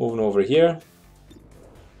 Moving over here.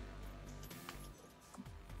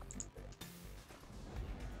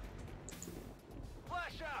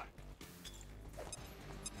 Flash out.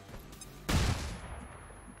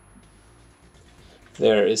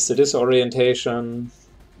 There is the disorientation.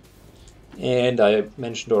 And I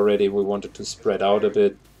mentioned already we wanted to spread out a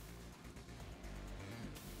bit.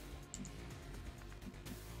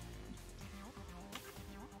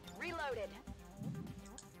 Reloaded.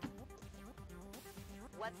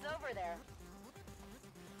 What's over there?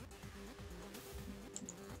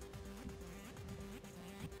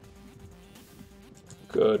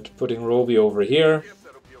 Good. Putting Roby over here. Guess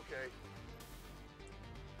that'll be okay.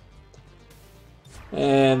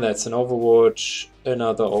 And that's an Overwatch.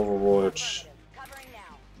 Another Overwatch. Covering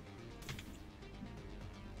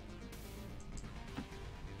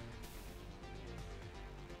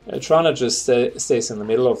now. Trana just stays in the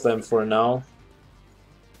middle of them for now.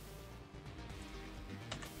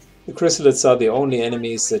 The Chrysalids are the only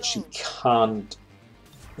enemies that she can't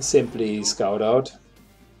simply scout out.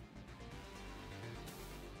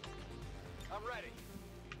 I'm ready.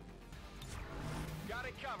 Got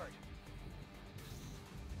it covered.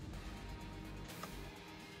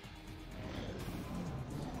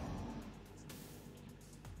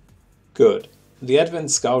 Good. The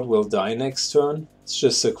Advent Scout will die next turn. It's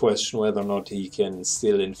just a question whether or not he can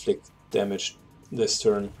still inflict damage this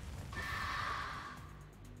turn.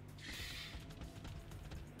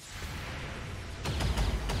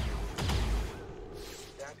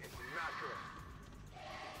 That is not good.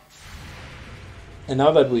 And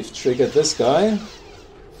now that we've triggered this guy,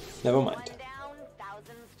 never One mind. down,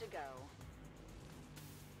 thousands to go.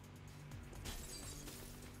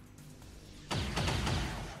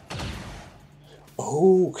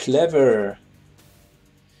 Oh, clever!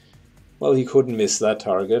 Well, he couldn't miss that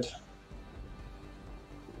target.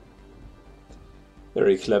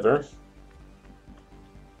 Very clever.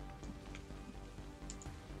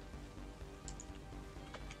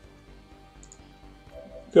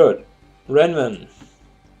 Good. Renman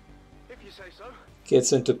If you say so.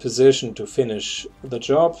 gets into position to finish the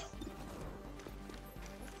job.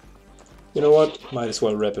 You know what? Might as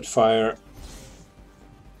well rapid fire.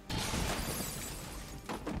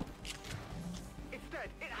 It's dead.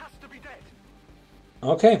 It has to be dead.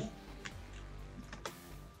 Okay.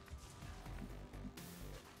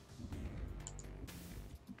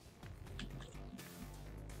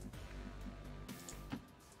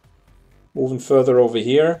 Moving further over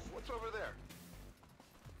here. What's over there?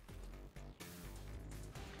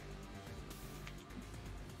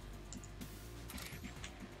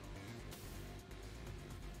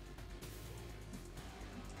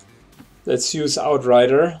 Let's use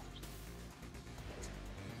Outrider.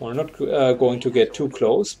 We're not going to get too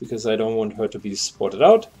close because I don't want her to be spotted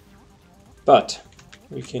out. But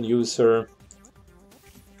we can use her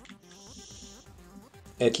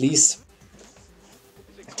at least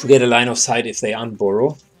to get a line of sight if they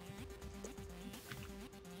unburrow.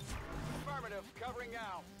 Affirmative, covering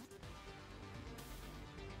now.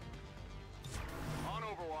 On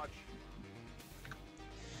Overwatch.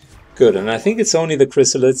 Good, and I think it's only the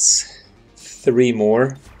chrysalids. 3 more,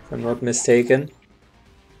 if I'm not mistaken.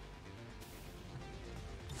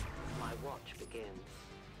 My watch begins.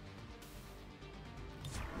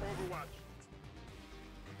 Overwatch.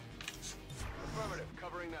 Affirmative,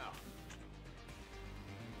 covering now.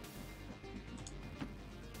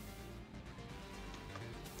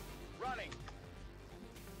 Running.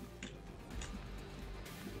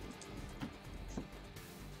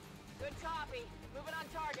 Good copy. Moving on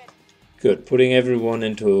target. Good, putting everyone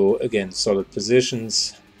into, again, solid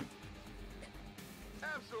positions.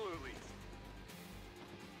 Absolutely.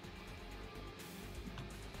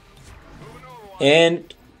 Moving Overwatch.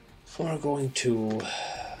 And we're going to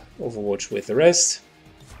Overwatch with the rest.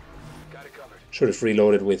 Got it covered. Should have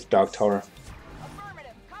reloaded with Dark Tower.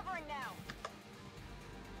 Affirmative. Covering now.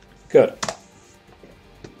 Good.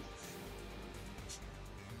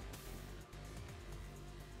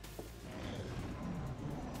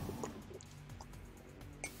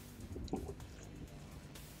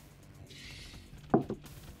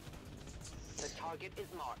 The target is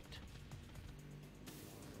marked.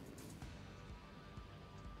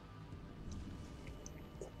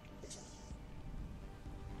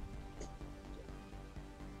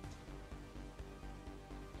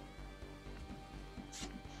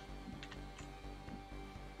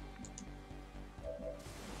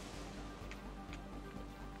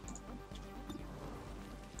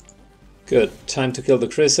 Good. Time to kill the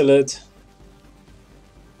chrysalid.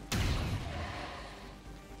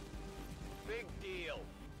 Big deal.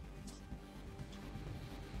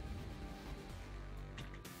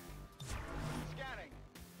 Scanning.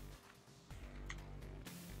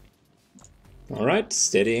 Alright,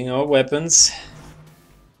 steadying our weapons.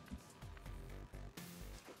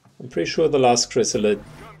 I'm pretty sure the last chrysalid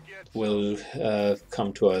Come get will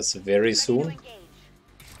come to us very soon.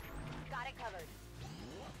 Got it covered.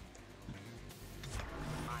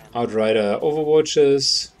 Outrider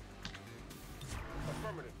overwatches.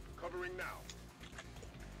 affirmative. Covering now.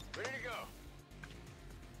 Ready to go.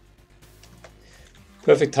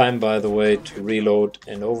 Perfect time, by the way, to reload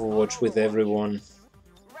and overwatch with everyone.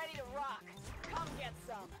 Ready to rock. Come get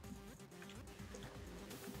some.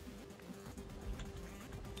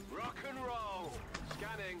 Rock and roll.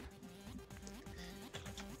 Scanning.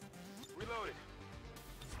 Reloaded.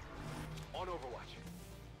 On Overwatch.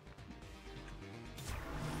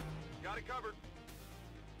 Got it covered.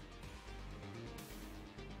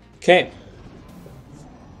 Okay.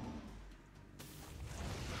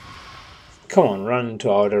 Come on, run into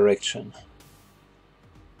our direction.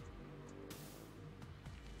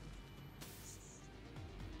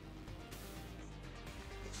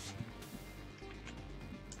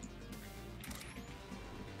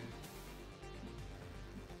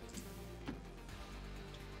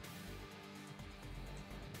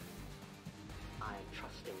 I am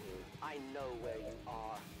trusting you. I know where you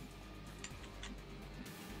are.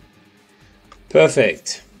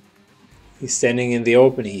 Perfect. He's standing in the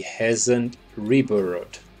open. He hasn't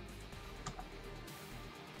reburrowed.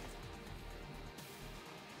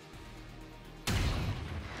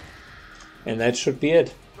 And that should be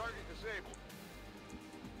it. Target disabled.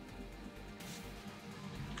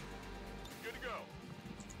 Good to go.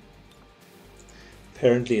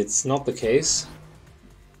 Apparently it's not the case.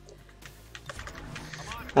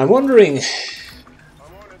 I'm wondering, I'm on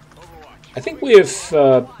it. Overwatch. I think we've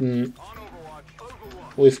On Overwatch. Overwatch.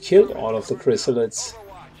 we've killed all of the chrysalids.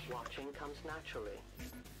 Overwatch. Watching comes naturally.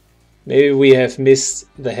 Maybe we have missed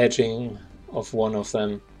the hedging of one of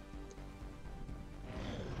them.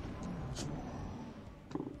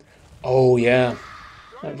 Oh yeah,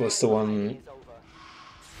 that was the one. It's over.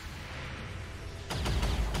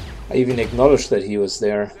 I even acknowledged that he was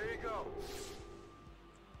there. There you go.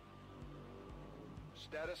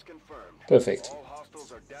 Status confirmed. Perfect. All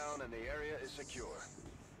hostiles are down and the area is secure.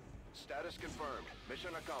 Status confirmed.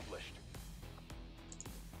 Mission accomplished.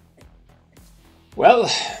 Well,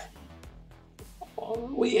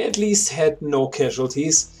 we at least had no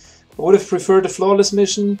casualties. I would have preferred a flawless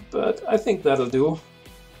mission, but I think that'll do.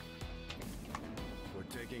 We're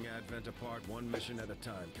taking Advent apart one mission at a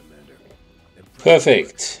time, Commander.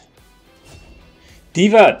 Perfect.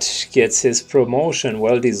 Divat gets his promotion,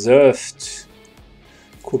 well deserved.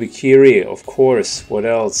 Kubikiri, of course. What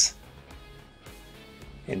else?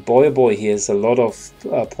 And boy, oh boy, he has a lot of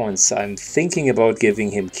points. I'm thinking about giving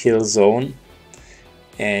him Kill Zone.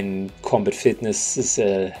 And Combat Fitness is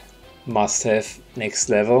a must-have, next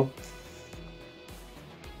level.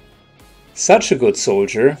 Such a good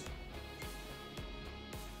soldier.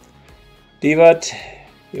 Divat,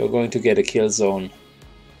 you're going to get a Kill Zone.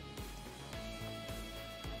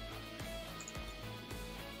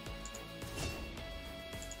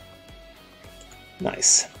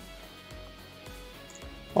 Nice.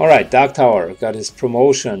 Alright, Dark Tower got his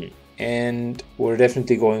promotion. And we're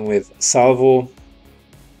definitely going with Salvo.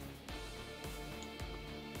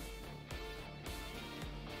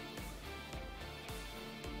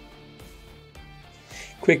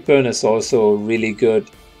 Quick Burn is also really good.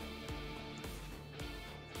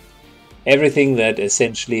 Everything that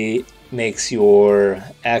essentially makes your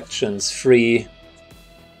actions free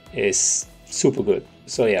is super good.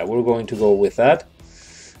 So yeah, we're going to go with that.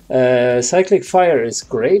 Cyclic Fire is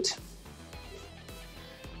great.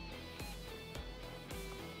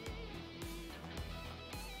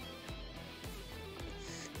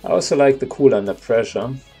 I also like the Cool Under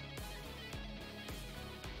Pressure.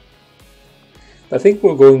 I think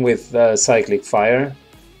we're going with Cyclic Fire.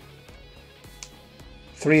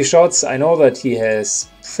 3 shots. I know that he has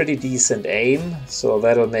pretty decent aim, so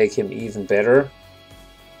that'll make him even better.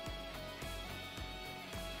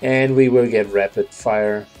 And we will get Rapid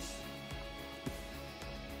Fire.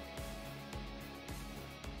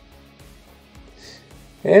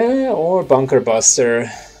 Yeah, or Bunker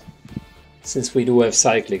Buster, since we do have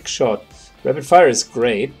Cyclic Shot. Rapid Fire is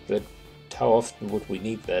great, but how often would we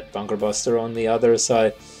need that? Bunker Buster on the other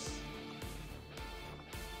side.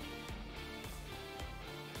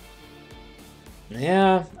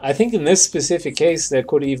 Yeah, I think in this specific case there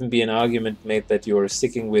could even be an argument made that you're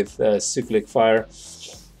sticking with Cyclic Fire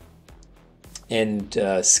and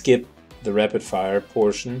skip the Rapid Fire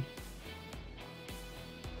portion.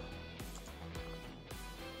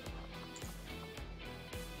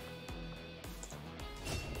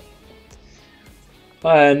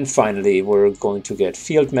 And finally, we're going to get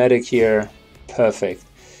Field Medic here. Perfect.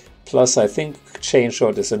 Plus, I think Chain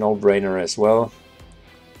Shot is a no-brainer as well.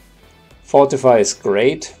 Fortify is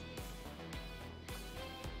great.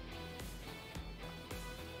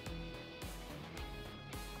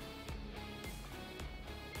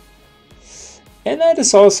 And that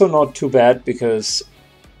is also not too bad, because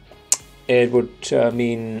it would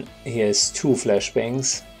mean he has 2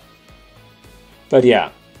 flashbangs. But yeah.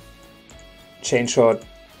 Chain Shot,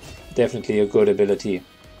 definitely a good ability.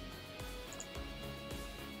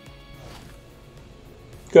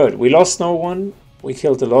 Good, we lost no one. We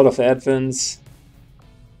killed a lot of advents.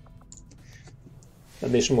 The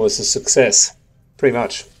mission was a success, pretty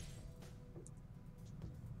much.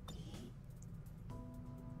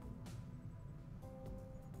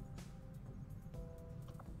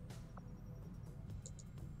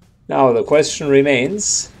 Now the question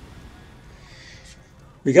remains.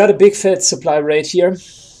 We got a big fat supply rate here.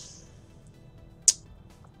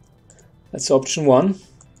 That's option 1.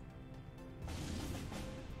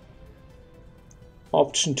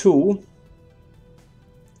 Option 2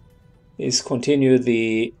 is continue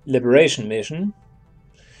the liberation mission.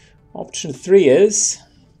 Option 3 is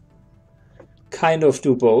kind of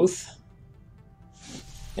do both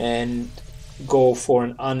and go for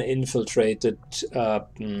an uninfiltrated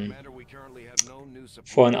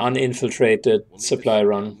supply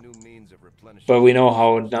run. But we know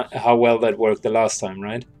how well that worked the last time,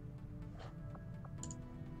 right?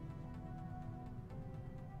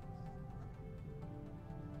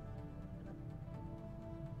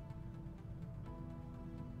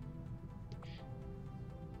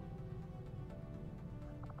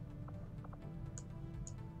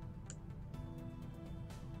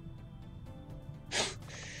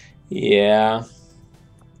 Yeah.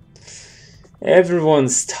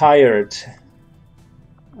 Everyone's tired.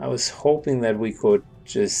 I was hoping that we could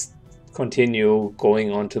just continue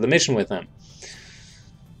going on to the mission with them.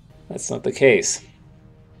 That's not the case.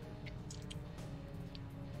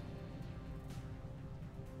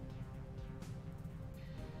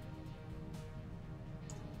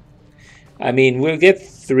 I mean, we'll get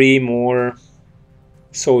 3 more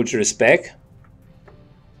soldiers back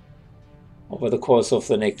over the course of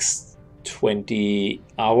the next 20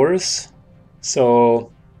 hours.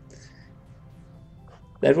 So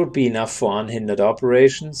that would be enough for unhindered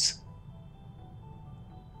operations.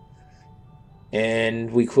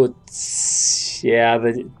 And we could,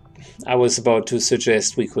 yeah, I was about to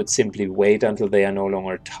suggest we could simply wait until they are no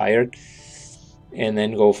longer tired and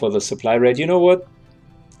then go for the supply raid. You know what?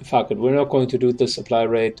 fuck it, we're not going to do the supply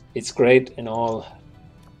rate. It's great and all,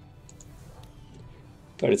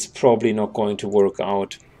 but it's probably not going to work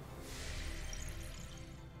out.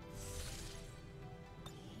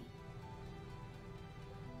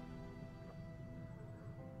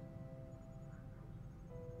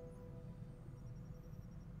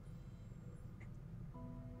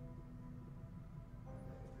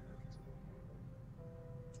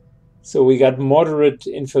 So we got moderate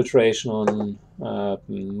infiltration on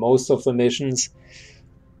most of the missions.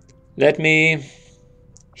 Let me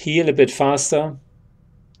heal a bit faster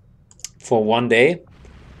for 1 day,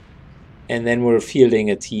 and then we're fielding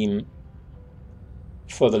a team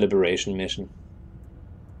for the liberation mission.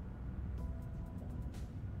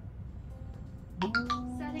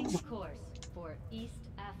 Setting course for East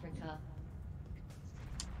Africa.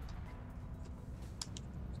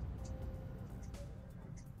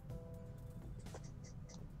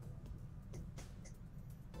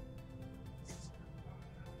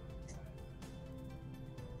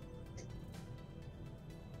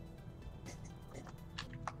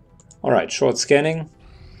 All right, short scanning.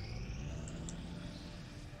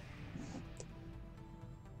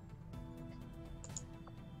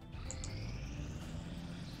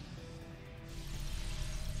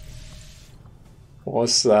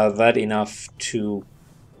 Was that enough to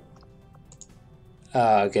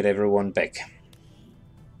get everyone back?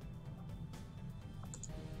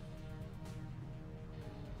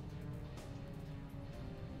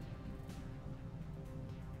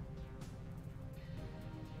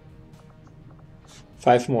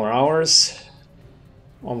 Five more hours,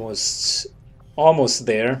 almost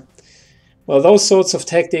there. Well, those sorts of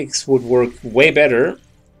tactics would work way better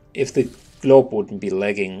if the globe wouldn't be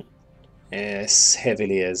lagging as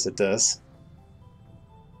heavily as it does.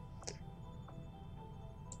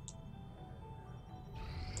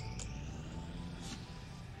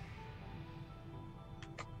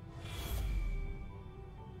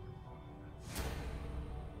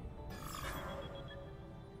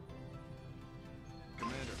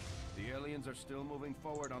 Are still moving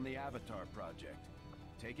forward on the Avatar project.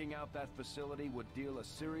 Taking out that facility would deal a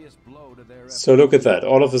serious blow to their efforts. So look at that.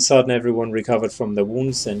 All of a sudden everyone recovered from the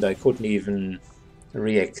wounds and I couldn't even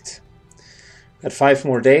react. Got 5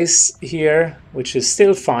 more days here, which is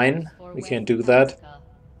still fine. We can do that.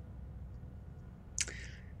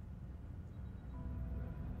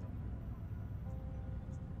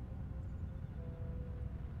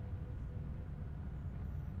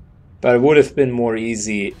 But it would have been more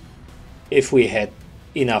easy if we had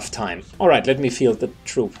enough time. Alright, let me field the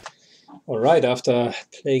troop. Alright, after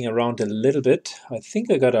playing around a little bit, I think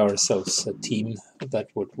I got ourselves a team that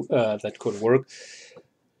could work.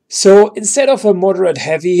 So instead of a moderate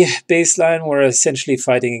heavy baseline, we're essentially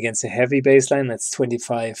fighting against a heavy baseline. That's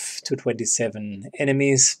 25 to 27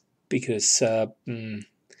 enemies, because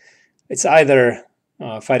it's either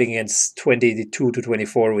fighting against 22 to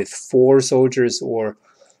 24 with 4 soldiers, or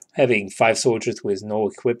having 5 soldiers with no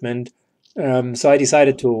equipment. So I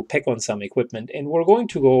decided to pack on some equipment, and we're going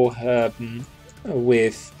to go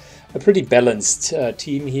with a pretty balanced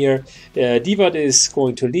team here. Divat is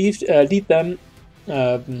going to lead them.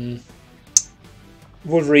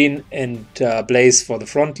 Wolverine and Blaze for the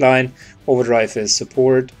front line, Overdrive as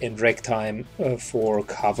support, and Ragtime for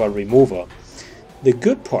cover removal. The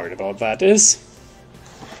good part about that is,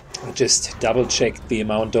 I just double checked the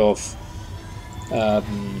amount of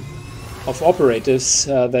operatives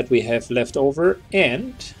that we have left over,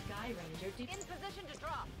 and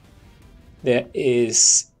there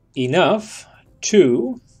is enough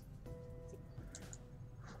to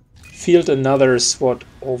field another SWAT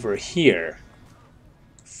over here.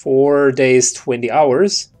 4 days, 20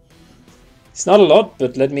 hours. It's not a lot,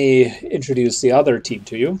 but let me introduce the other team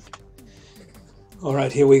to you.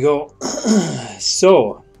 Alright, here we go.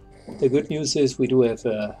 So, the good news is we do have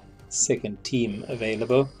a second team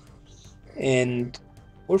available. And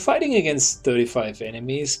we're fighting against 35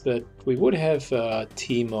 enemies, but we would have a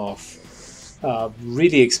team of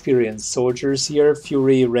really experienced soldiers here.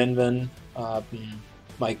 Fury, Renvan,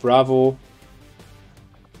 Mike Bravo,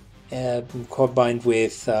 combined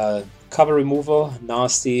with cover removal,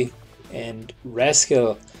 Nasty, and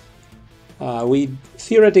Rascal. We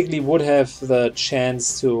theoretically would have the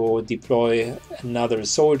chance to deploy another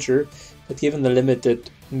soldier, but given the limited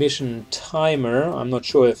mission timer, I'm not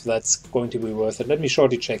sure if that's going to be worth it. Let me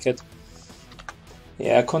shortly check it.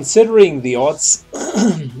 Yeah, considering the odds,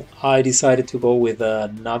 I decided to go with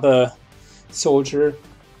another soldier.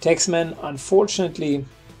 Taxman, unfortunately,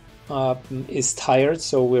 is tired,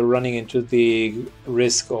 so we're running into the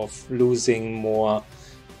risk of losing more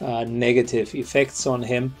negative effects on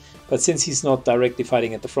him. But since he's not directly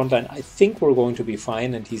fighting at the front line, I think we're going to be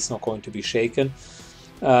fine and he's not going to be shaken.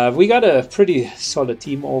 We got a pretty solid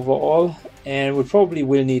team overall, and we probably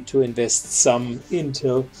will need to invest some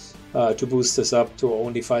intel to boost us up to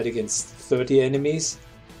only fight against 30 enemies.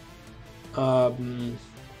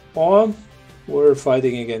 Or we're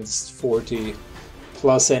fighting against 40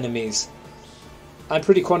 plus enemies. I'm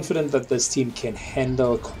pretty confident that this team can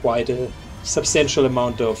handle quite a substantial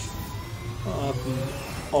amount of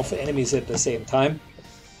enemies at the same time.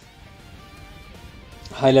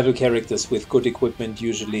 High-level characters with good equipment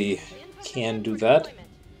usually can do that.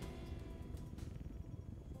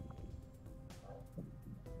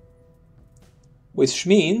 With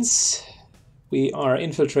Schmeens, we are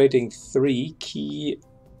infiltrating 3 key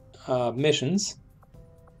missions.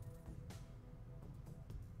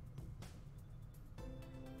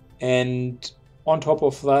 And on top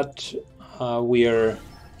of that, we are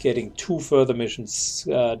getting 2 further missions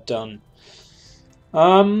done.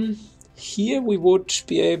 Here we would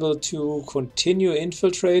be able to continue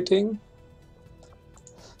infiltrating.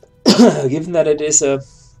 Given that it is a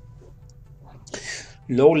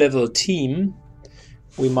low-level team,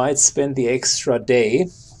 we might spend the extra day.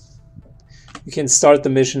 We can start the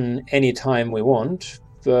mission anytime we want,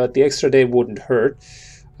 but the extra day wouldn't hurt.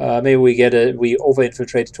 Maybe we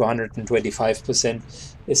over-infiltrate to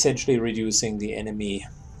 125%, essentially reducing the enemy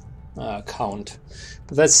count.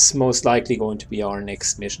 But that's most likely going to be our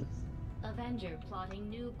next mission. Avenger plotting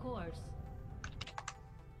new course.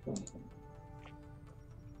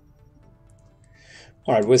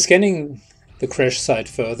 Alright, we're scanning the crash site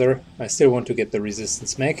further. I still want to get the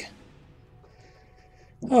resistance mech.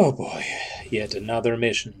 Oh boy, yet another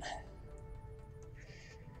mission.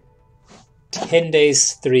 10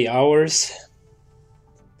 days, 3 hours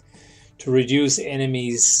to reduce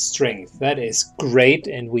enemies' strength. That is great,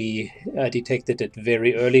 and we detected it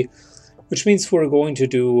very early, which means we're going to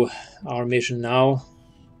do our mission now,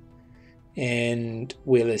 and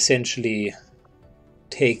we'll essentially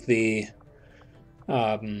take the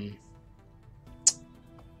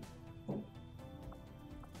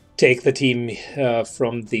team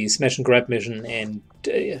from the smash and grab mission and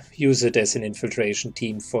use it as an infiltration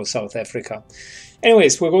team for South Africa.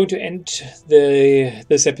 Anyways, we're going to end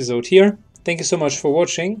this episode here. Thank you so much for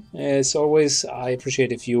watching. As always, I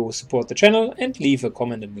appreciate if you support the channel and leave a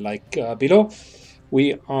comment and like below.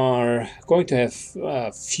 We are going to have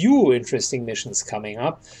a few interesting missions coming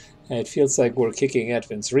up. It feels like we're kicking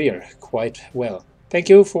Advent's rear quite well. Thank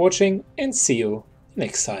you for watching and see you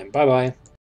next time. Bye bye.